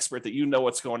you're the expert, that you know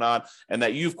what's going on, and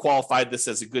that you've qualified this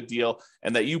as a good deal,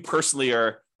 and that you personally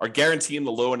are guaranteeing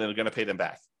the loan and are going to pay them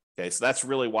back. Okay, so that's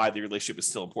really why the relationship is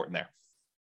still important there.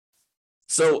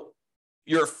 So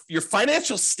your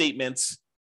financial statements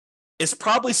is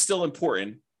probably still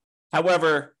important.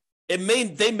 However, they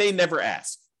may never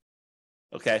ask.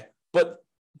 Okay, but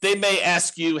they may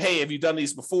ask you, hey, have you done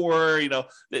these before?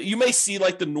 You may see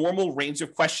like the normal range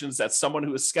of questions that someone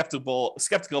who is skeptical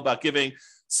about giving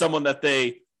someone that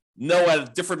they know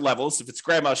at different levels. If it's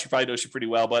grandma, she probably knows you pretty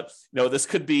well, but this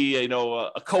could be,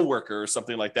 a coworker or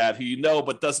something like that who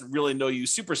but doesn't really know you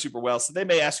super, super well. So they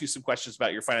may ask you some questions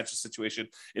about your financial situation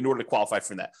in order to qualify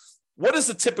for that. What is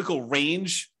the typical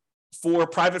range for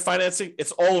private financing?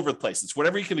 It's all over the place. It's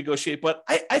whatever you can negotiate. But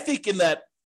I think in that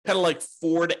kind of like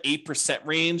 4 to 8%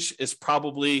 range is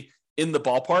probably in the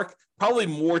ballpark, probably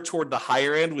more toward the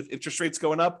higher end with interest rates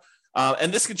going up.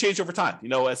 And this can change over time.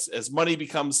 As money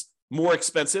becomes more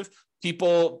expensive,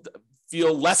 people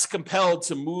feel less compelled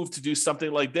to move to do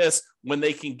something like this when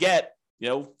they can get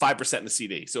 5% in the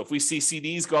CD. So if we see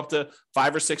CDs go up to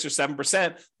 5 or 6 or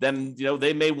 7%, then,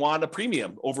 they may want a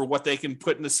premium over what they can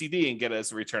put in the CD and get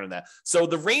as a return on that. So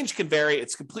the range can vary.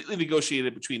 It's completely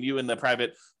negotiated between you and the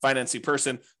private financing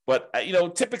person. But,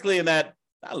 typically in that,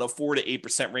 4 to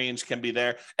 8% range can be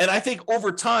there. And I think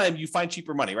over time you find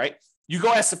cheaper money, right? You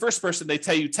go ask the first person, they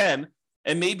tell you 10,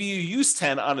 and maybe you use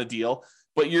 10 on a deal,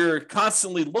 but you're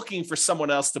constantly looking for someone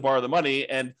else to borrow the money.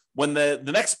 And when the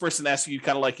next person asks you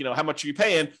kind of like, how much are you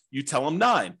paying? You tell them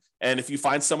 9. And if you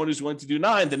find someone who's willing to do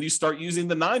 9, then you start using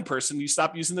the 9 person, you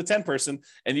stop using the 10 person,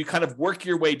 and you kind of work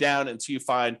your way down until you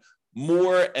find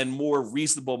more and more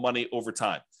reasonable money over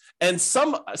time. And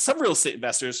some real estate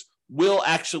investors will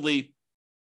actually,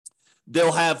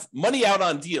 they'll have money out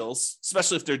on deals,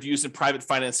 especially if they're using private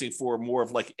financing for more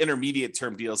of like intermediate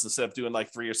term deals instead of doing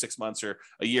like 3 or 6 months or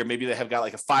a year. Maybe they have got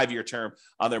like a 5-year term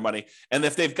on their money. And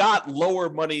if they've got lower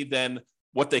money than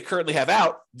what they currently have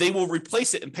out, they will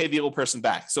replace it and pay the old person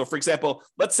back. So for example,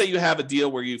 let's say you have a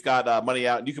deal where you've got money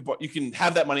out and you can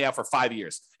have that money out for 5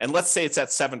 years. And let's say it's at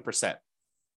 7%.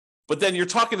 But then you're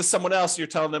talking to someone else and you're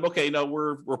telling them, okay,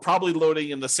 we're probably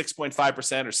loading in the 6.5%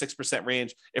 or 6%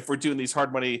 range if we're doing these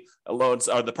hard money loans,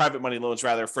 or the private money loans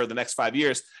rather, for the next 5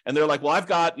 years. And they're like, well, I've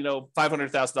got,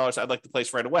 $500,000 I'd like to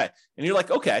place right away. And you're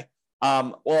like, okay,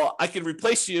 well, I can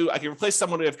replace you. I can replace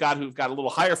someone who've got a little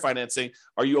higher financing.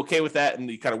 Are you okay with that? And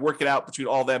you kind of work it out between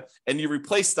all of them. And you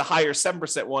replace the higher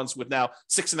 7% ones with now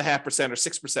 6.5% or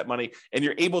 6% money. And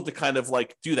you're able to kind of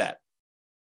like do that.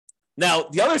 Now,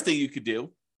 the other thing you could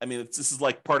do, this is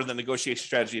like part of the negotiation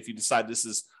strategy if you decide this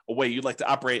is a way you'd like to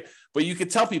operate, but you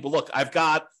could tell people, look, I've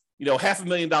got,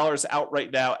 $500,000 out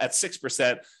right now at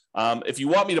 6%. If you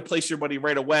want me to place your money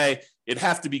right away, it'd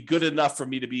have to be good enough for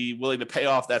me to be willing to pay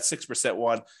off that 6%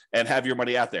 one and have your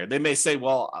money out there. They may say,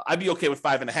 well, I'd be okay with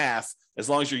 5.5 as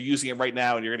long as you're using it right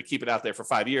now and you're going to keep it out there for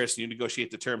 5 years. So you negotiate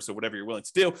the terms of whatever you're willing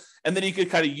to do. And then you could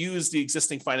kind of use the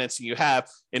existing financing you have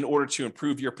in order to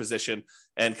improve your position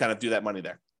and kind of do that money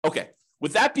there. Okay.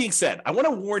 With that being said, I want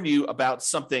to warn you about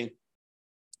something,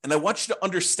 and I want you to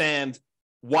understand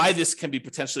why this can be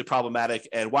potentially problematic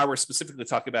and why we're specifically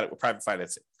talking about it with private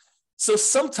financing. So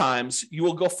sometimes you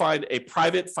will go find a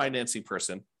private financing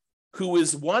person who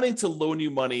is wanting to loan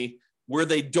you money where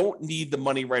they don't need the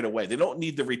money right away. They don't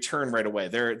need the return right away.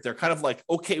 They're kind of like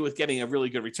okay with getting a really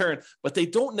good return, but they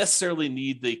don't necessarily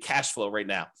need the cash flow right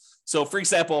now. So for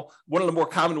example, one of the more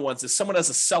common ones is someone has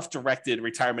a self-directed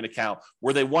retirement account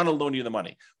where they want to loan you the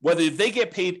money. Whether they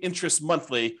get paid interest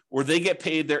monthly or they get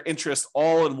paid their interest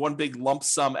all in one big lump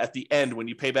sum at the end when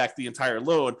you pay back the entire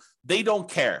loan, they don't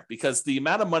care because the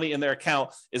amount of money in their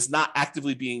account is not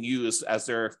actively being used as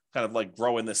they're kind of like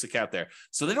growing this account there.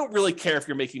 So they don't really care if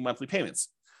you're making monthly payments.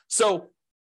 So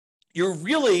you're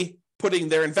really putting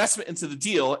their investment into the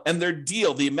deal, and their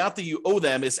deal, the amount that you owe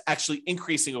them, is actually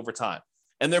increasing over time.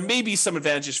 And there may be some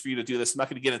advantages for you to do this. I'm not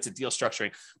going to get into deal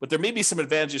structuring, but there may be some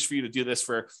advantages for you to do this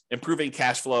for improving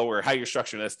cash flow or how you're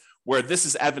structuring this, where this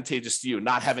is advantageous to you,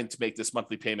 not having to make this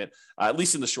monthly payment, at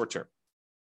least in the short term.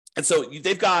 And so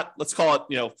they've got, let's call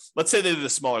it, let's say they did a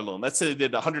smaller loan. Let's say they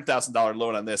did a $100,000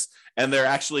 loan on this, and they're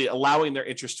actually allowing their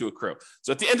interest to accrue.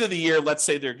 So at the end of the year, let's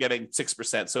say they're getting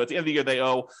 6%. So at the end of the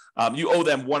year, you owe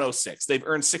them 106. They've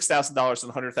earned $6,000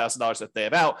 and $100,000 that they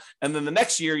have out. And then the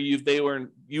next year, you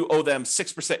owe them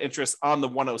 6% interest on the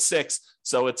 106.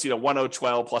 So it's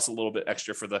 1012 plus a little bit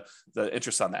extra for the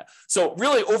interest on that. So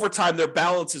really over time, their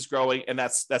balance is growing, and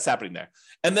that's happening there.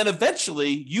 And then eventually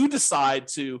you decide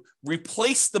to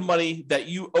replace the money that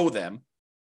you owe them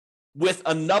with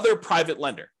another private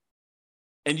lender.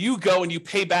 And you go and you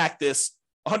pay back this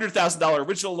 $100,000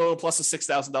 original loan plus the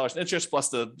 $6,000 in interest plus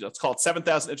the, let's call it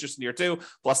 $7,000 interest in year 2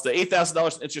 plus the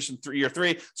 $8,000 in interest in year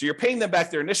 3. So you're paying them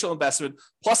back their initial investment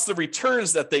plus the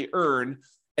returns that they earn.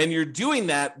 And you're doing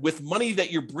that with money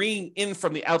that you're bringing in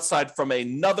from the outside from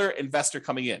another investor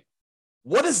coming in.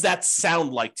 What does that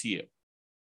sound like to you?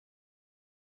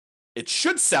 It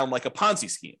should sound like a Ponzi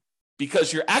scheme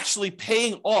because you're actually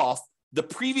paying off the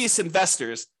previous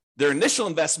investors, their initial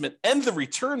investment, and the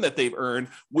return that they've earned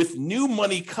with new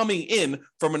money coming in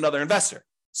from another investor.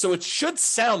 So it should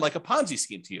sound like a Ponzi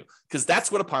scheme to you because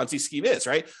that's what a Ponzi scheme is,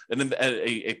 right? And then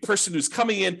a person who's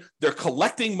coming in, they're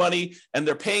collecting money and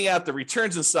they're paying out the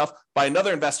returns and stuff by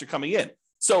another investor coming in.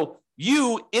 So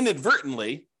you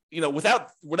inadvertently,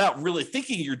 without really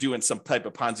thinking you're doing some type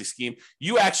of Ponzi scheme,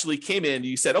 you actually came in,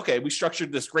 you said, okay, we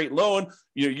structured this great loan.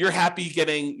 You're happy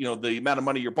getting, the amount of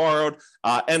money you borrowed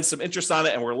and some interest on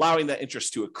it. And we're allowing that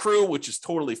interest to accrue, which is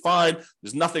totally fine.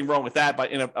 There's nothing wrong with that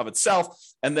in of itself.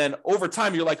 And then over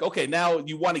time, you're like, okay, now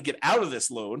you want to get out of this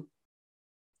loan.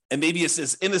 And maybe it's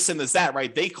as innocent as that,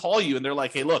 right? They call you and they're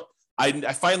like, hey, look, I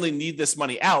finally need this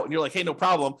money out. And you're like, hey, no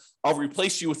problem. I'll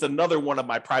replace you with another one of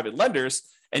my private lenders.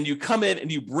 And you come in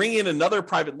and you bring in another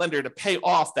private lender to pay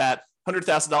off that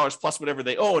 $100,000 plus whatever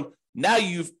they own. Now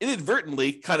you've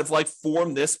inadvertently kind of like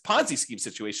formed this Ponzi scheme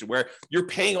situation where you're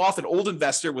paying off an old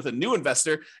investor with a new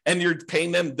investor and you're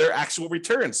paying them their actual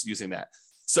returns using that.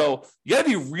 So you got to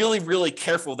be really, really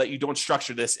careful that you don't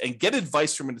structure this and get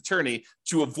advice from an attorney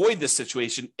to avoid this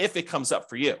situation if it comes up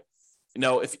for you.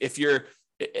 If you're,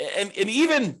 and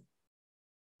even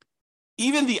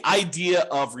even the idea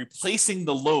of replacing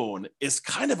the loan is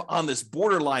kind of on this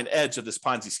borderline edge of this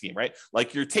Ponzi scheme, right?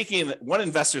 Like you're taking one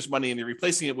investor's money and you're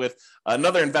replacing it with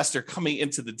another investor coming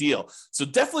into the deal. So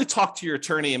definitely talk to your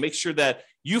attorney and make sure that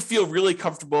you feel really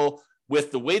comfortable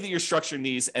with the way that you're structuring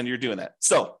these and you're doing that.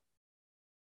 So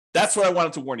that's what I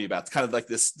wanted to warn you about. It's kind of like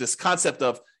this concept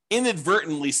of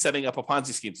inadvertently setting up a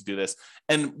Ponzi scheme to do this.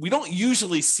 And we don't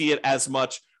usually see it as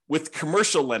much with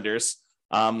commercial lenders.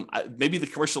 Maybe the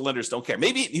commercial lenders don't care.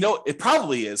 Maybe, it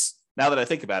probably is, now that I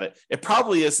think about it, it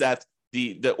probably is that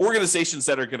the organizations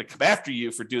that are going to come after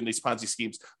you for doing these Ponzi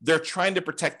schemes, they're trying to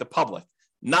protect the public,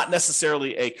 not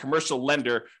necessarily a commercial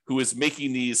lender who is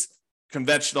making these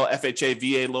conventional FHA,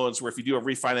 VA loans where if you do a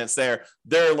refinance there,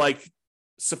 they're like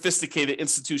sophisticated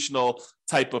institutional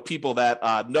type of people that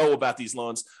know about these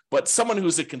loans. But someone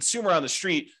who's a consumer on the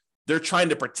street, they're trying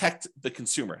to protect the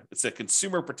consumer. It's a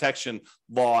consumer protection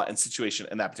law and situation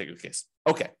in that particular case.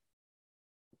 Okay.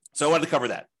 So I wanted to cover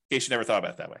that in case you never thought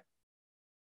about it that way.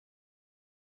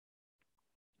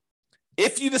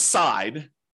 If you decide,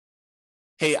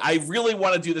 hey, I really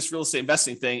want to do this real estate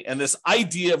investing thing, and this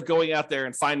idea of going out there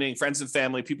and finding friends and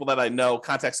family, people that I know,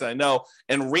 contacts that I know,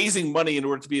 and raising money in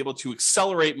order to be able to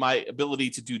accelerate my ability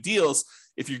to do deals,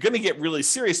 if you're going to get really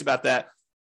serious about that,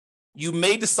 you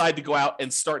may decide to go out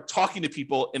and start talking to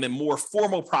people in a more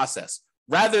formal process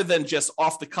rather than just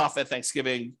off the cuff at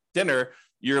Thanksgiving dinner.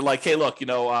 You're like, hey, look,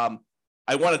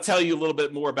 I want to tell you a little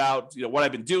bit more about what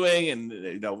I've been doing, and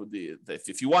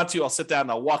if you want to, I'll sit down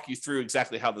and I'll walk you through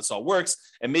exactly how this all works.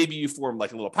 And maybe you form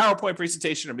like a little PowerPoint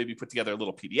presentation, or maybe put together a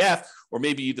little PDF, or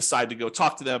maybe you decide to go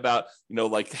talk to them about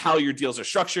like how your deals are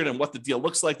structured and what the deal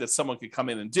looks like that someone could come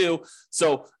in and do.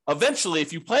 So eventually,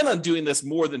 if you plan on doing this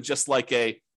more than just like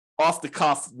a off the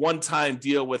cuff one-time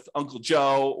deal with Uncle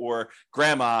Joe or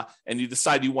grandma, and you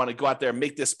decide you want to go out there and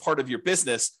make this part of your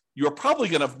business, you're probably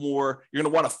going to you're going to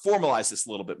want to formalize this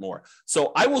a little bit more.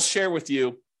 So I will share with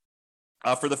you,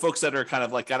 for the folks that are kind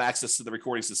of like got access to the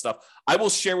recordings and stuff, I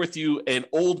will share with you an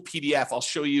old PDF.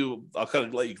 I'll kind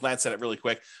of let you glance at it really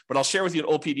quick, but I'll share with you an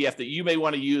old PDF that you may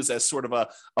want to use as sort of a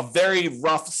very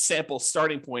rough sample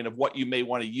starting point of what you may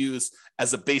want to use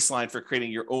as a baseline for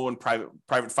creating your own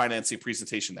private financing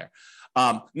presentation there.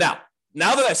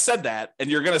 Now that I've said that, and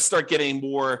you're going to start getting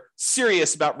more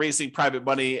serious about raising private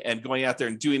money and going out there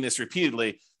and doing this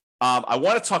repeatedly, I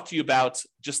want to talk to you about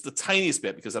just the tiniest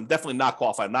bit, because I'm definitely not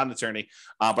qualified. I'm not an attorney,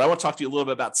 but I want to talk to you a little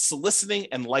bit about soliciting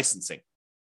and licensing.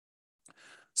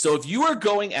 So if you are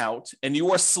going out and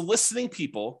you are soliciting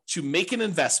people to make an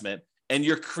investment and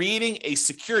you're creating a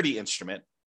security instrument,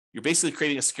 you're basically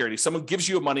creating a security. Someone gives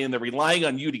you money and they're relying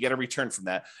on you to get a return from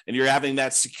that. And you're having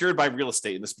that secured by real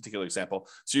estate in this particular example.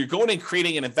 So you're going and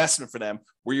creating an investment for them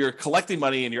where you're collecting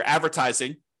money and you're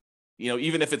advertising.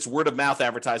 Even if it's word of mouth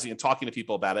advertising and talking to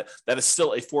people about it, that is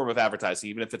still a form of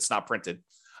advertising, even if it's not printed.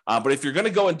 But if you're going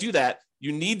to go and do that,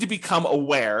 you need to become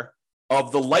aware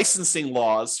of the licensing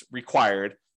laws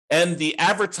required and the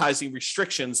advertising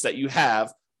restrictions that you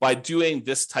have by doing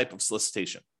this type of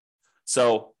solicitation.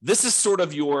 So this is sort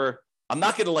of I'm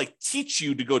not going to teach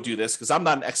you to go do this because I'm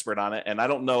not an expert on it and I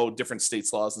don't know different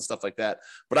states' laws and stuff like that.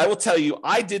 But I will tell you,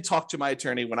 I did talk to my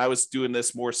attorney when I was doing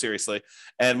this more seriously.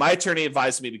 And my attorney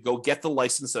advised me to go get the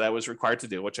license that I was required to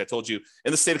do, which I told you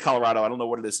in the state of Colorado. I don't know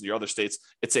what it is in your other states.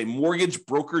 It's a mortgage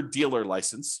broker dealer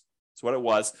license. That's what it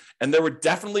was. And there were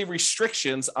definitely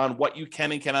restrictions on what you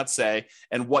can and cannot say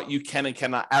and what you can and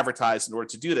cannot advertise in order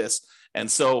to do this.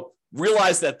 And so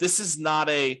realize that this is not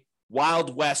a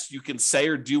Wild West. You can say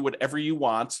or do whatever you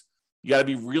want. You got to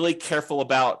be really careful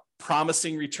about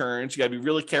promising returns. You got to be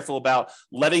really careful about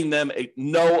letting them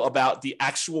know about the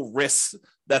actual risks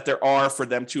that there are for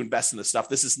them to invest in this stuff.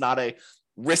 This is not a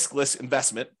riskless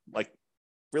investment, like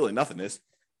really nothing is,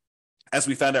 as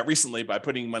we found out recently by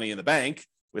putting money in the bank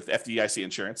with FDIC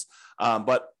insurance.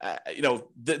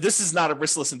 This is not a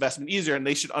riskless investment either, and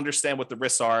they should understand what the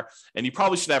risks are. And you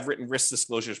probably should have written risk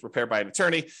disclosures prepared by an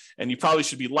attorney, and you probably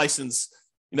should be licensed.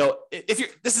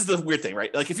 This is the weird thing,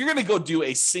 right? Like if you're going to go do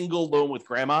a single loan with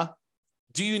grandma,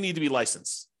 do you need to be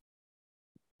licensed?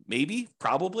 Maybe,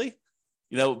 probably.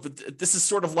 But this is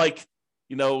sort of like,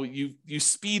 you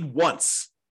speed once.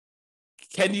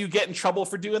 Can you get in trouble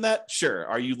for doing that? Sure.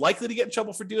 Are you likely to get in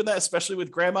trouble for doing that, especially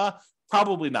with grandma?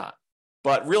 Probably not.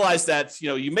 But realize that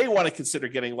you may want to consider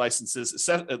getting license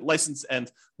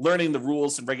and learning the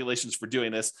rules and regulations for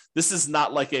doing this. This is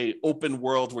not like a open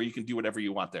world where you can do whatever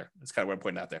you want there. That's kind of what I'm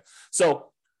pointing out there.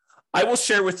 So I will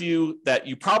share with you that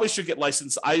you probably should get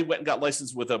licensed. I went and got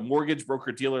licensed with a mortgage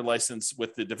broker dealer license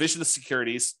with the Division of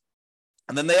Securities.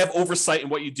 And then they have oversight in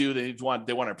what you do. They want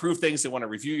to approve things. They want to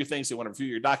review your things. They want to review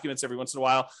your documents every once in a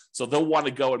while. So they'll want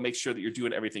to go and make sure that you're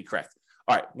doing everything correct.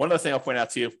 All right. One other thing I'll point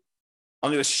out to you. I'm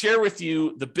going to share with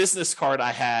you the business card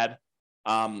I had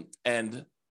and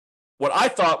what I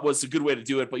thought was a good way to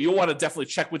do it, but you'll want to definitely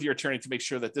check with your attorney to make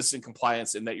sure that this is in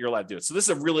compliance and that you're allowed to do it. So this is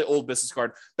a really old business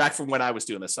card back from when I was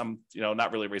doing this. I'm,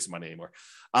 not really raising money anymore.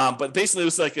 But basically it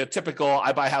was like a typical,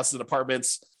 I buy houses and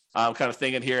apartments kind of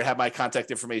thing in here. It had my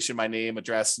contact information, my name,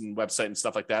 address, and website and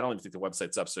stuff like that. I don't even think the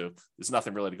website's up, so there's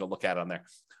nothing really to go look at on there.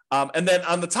 And then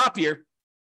on the top here,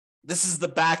 this is the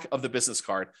back of the business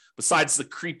card. Besides the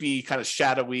creepy kind of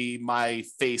shadowy, my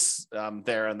face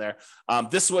there and there.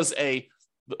 This was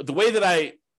the way that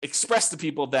I expressed to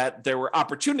people that there were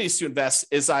opportunities to invest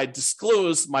is I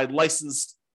disclose my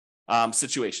licensed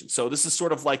situation. So this is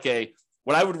sort of like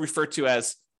what I would refer to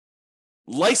as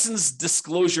licensed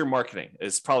disclosure marketing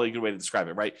is probably a good way to describe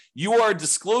it, right? You are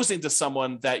disclosing to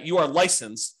someone that you are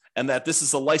licensed and that this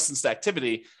is a licensed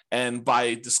activity. And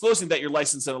by disclosing that you're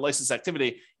licensed in a licensed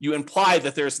activity, you imply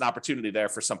that there's an opportunity there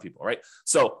for some people, right?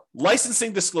 So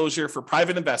licensing disclosure for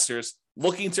private investors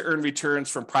looking to earn returns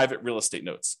from private real estate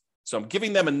notes. So I'm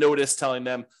giving them a notice telling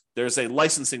them there's a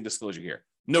licensing disclosure here.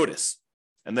 Notice.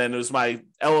 And then there's my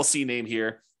LLC name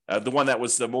here. The one that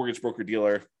was the mortgage broker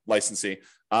dealer licensing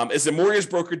is a mortgage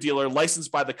broker dealer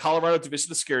licensed by the Colorado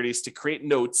Division of Securities to create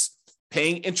notes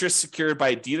paying interest secured by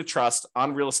a deed of trust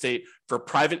on real estate for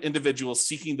private individuals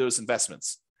seeking those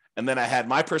investments. And then I had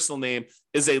my personal name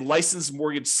is a licensed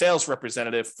mortgage sales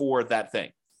representative for that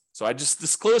thing. So I just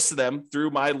disclosed to them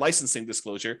through my licensing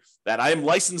disclosure that I am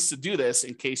licensed to do this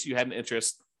in case you had an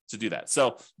interest to do that.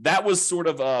 So that was sort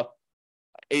of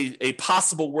a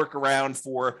possible workaround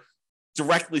for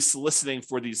directly soliciting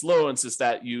for these loans is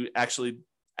that you actually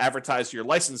advertise your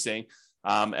licensing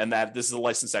and that this is a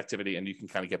licensed activity and you can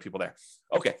kind of get people there.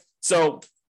 Okay, so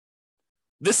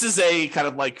this is a kind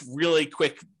of like really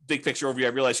quick big picture overview. I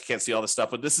realize you can't see all this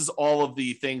stuff, but this is all of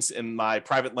the things in my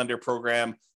private lender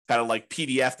program, kind of like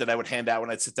PDF that I would hand out when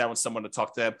I'd sit down with someone to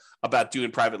talk to them about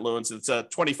doing private loans. It's a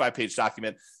 25-page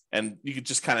document and you can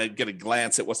just kind of get a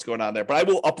glance at what's going on there. But I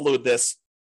will upload this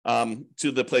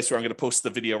to the place where I'm going to post the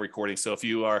video recording. So if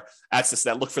you are accessing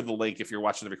that, look for the link if you're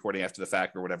watching the recording after the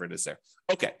fact or whatever it is there.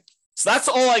 Okay. So that's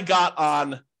all I got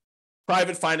on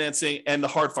private financing and the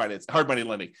hard money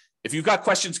lending. If you've got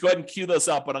questions, go ahead and queue those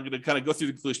up, but I'm going to kind of go through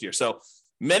the conclusion here. So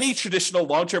many traditional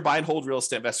long-term buy and hold real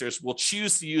estate investors will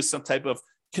choose to use some type of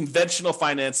conventional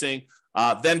financing,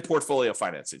 then portfolio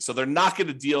financing. So they're not going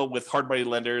to deal with hard money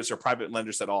lenders or private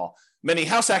lenders at all. Many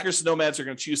house hackers and nomads are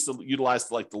going to choose to utilize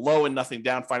the low and nothing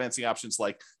down financing options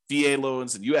like VA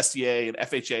loans and USDA and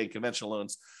FHA and conventional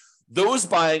loans. Those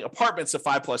buying apartments of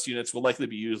 5+ units will likely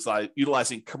be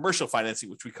utilizing commercial financing,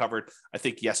 which we covered, I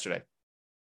think, yesterday.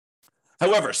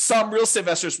 However, some real estate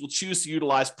investors will choose to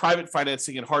utilize private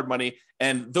financing and hard money.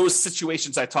 And those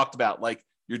situations I talked about, like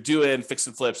you're doing fix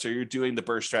and flips or you're doing the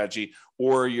BRRRR strategy,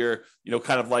 or you're,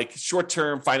 kind of like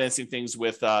short-term financing things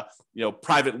with,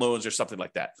 private loans or something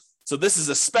like that. So this is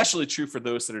especially true for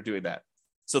those that are doing that.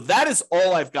 So that is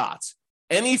all I've got.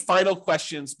 Any final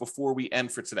questions before we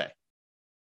end for today?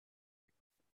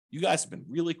 You guys have been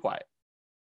really quiet.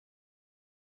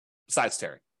 Besides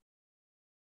Terry.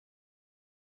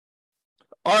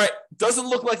 All right. Doesn't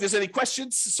look like there's any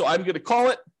questions, so I'm going to call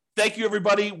it. Thank you,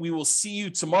 everybody. We will see you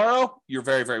tomorrow. You're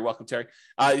very, very welcome, Terry.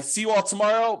 See you all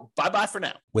tomorrow. Bye-bye for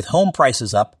now. With home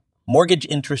prices up, mortgage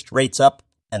interest rates up,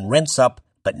 and rents up,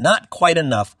 but not quite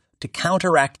enough to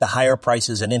counteract the higher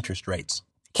prices and interest rates.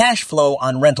 Cash flow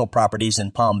on rental properties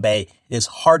in Palm Bay is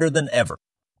harder than ever.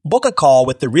 Book a call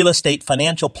with the Real Estate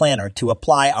Financial Planner to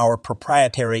apply our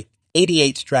proprietary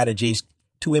 88 strategies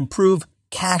to improve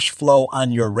cash flow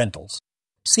on your rentals.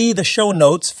 See the show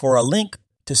notes for a link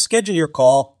to schedule your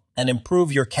call and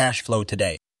improve your cash flow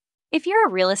today. If you're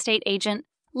a real estate agent,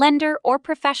 lender, or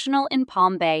professional in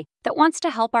Palm Bay that wants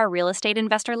to help our real estate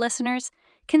investor listeners,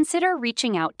 consider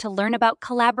reaching out to learn about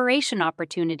collaboration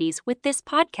opportunities with this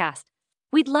podcast.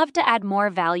 We'd love to add more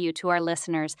value to our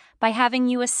listeners by having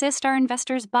you assist our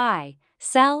investors buy,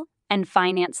 sell, and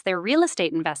finance their real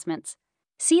estate investments.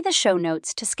 See the show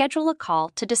notes to schedule a call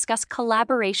to discuss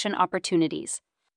collaboration opportunities.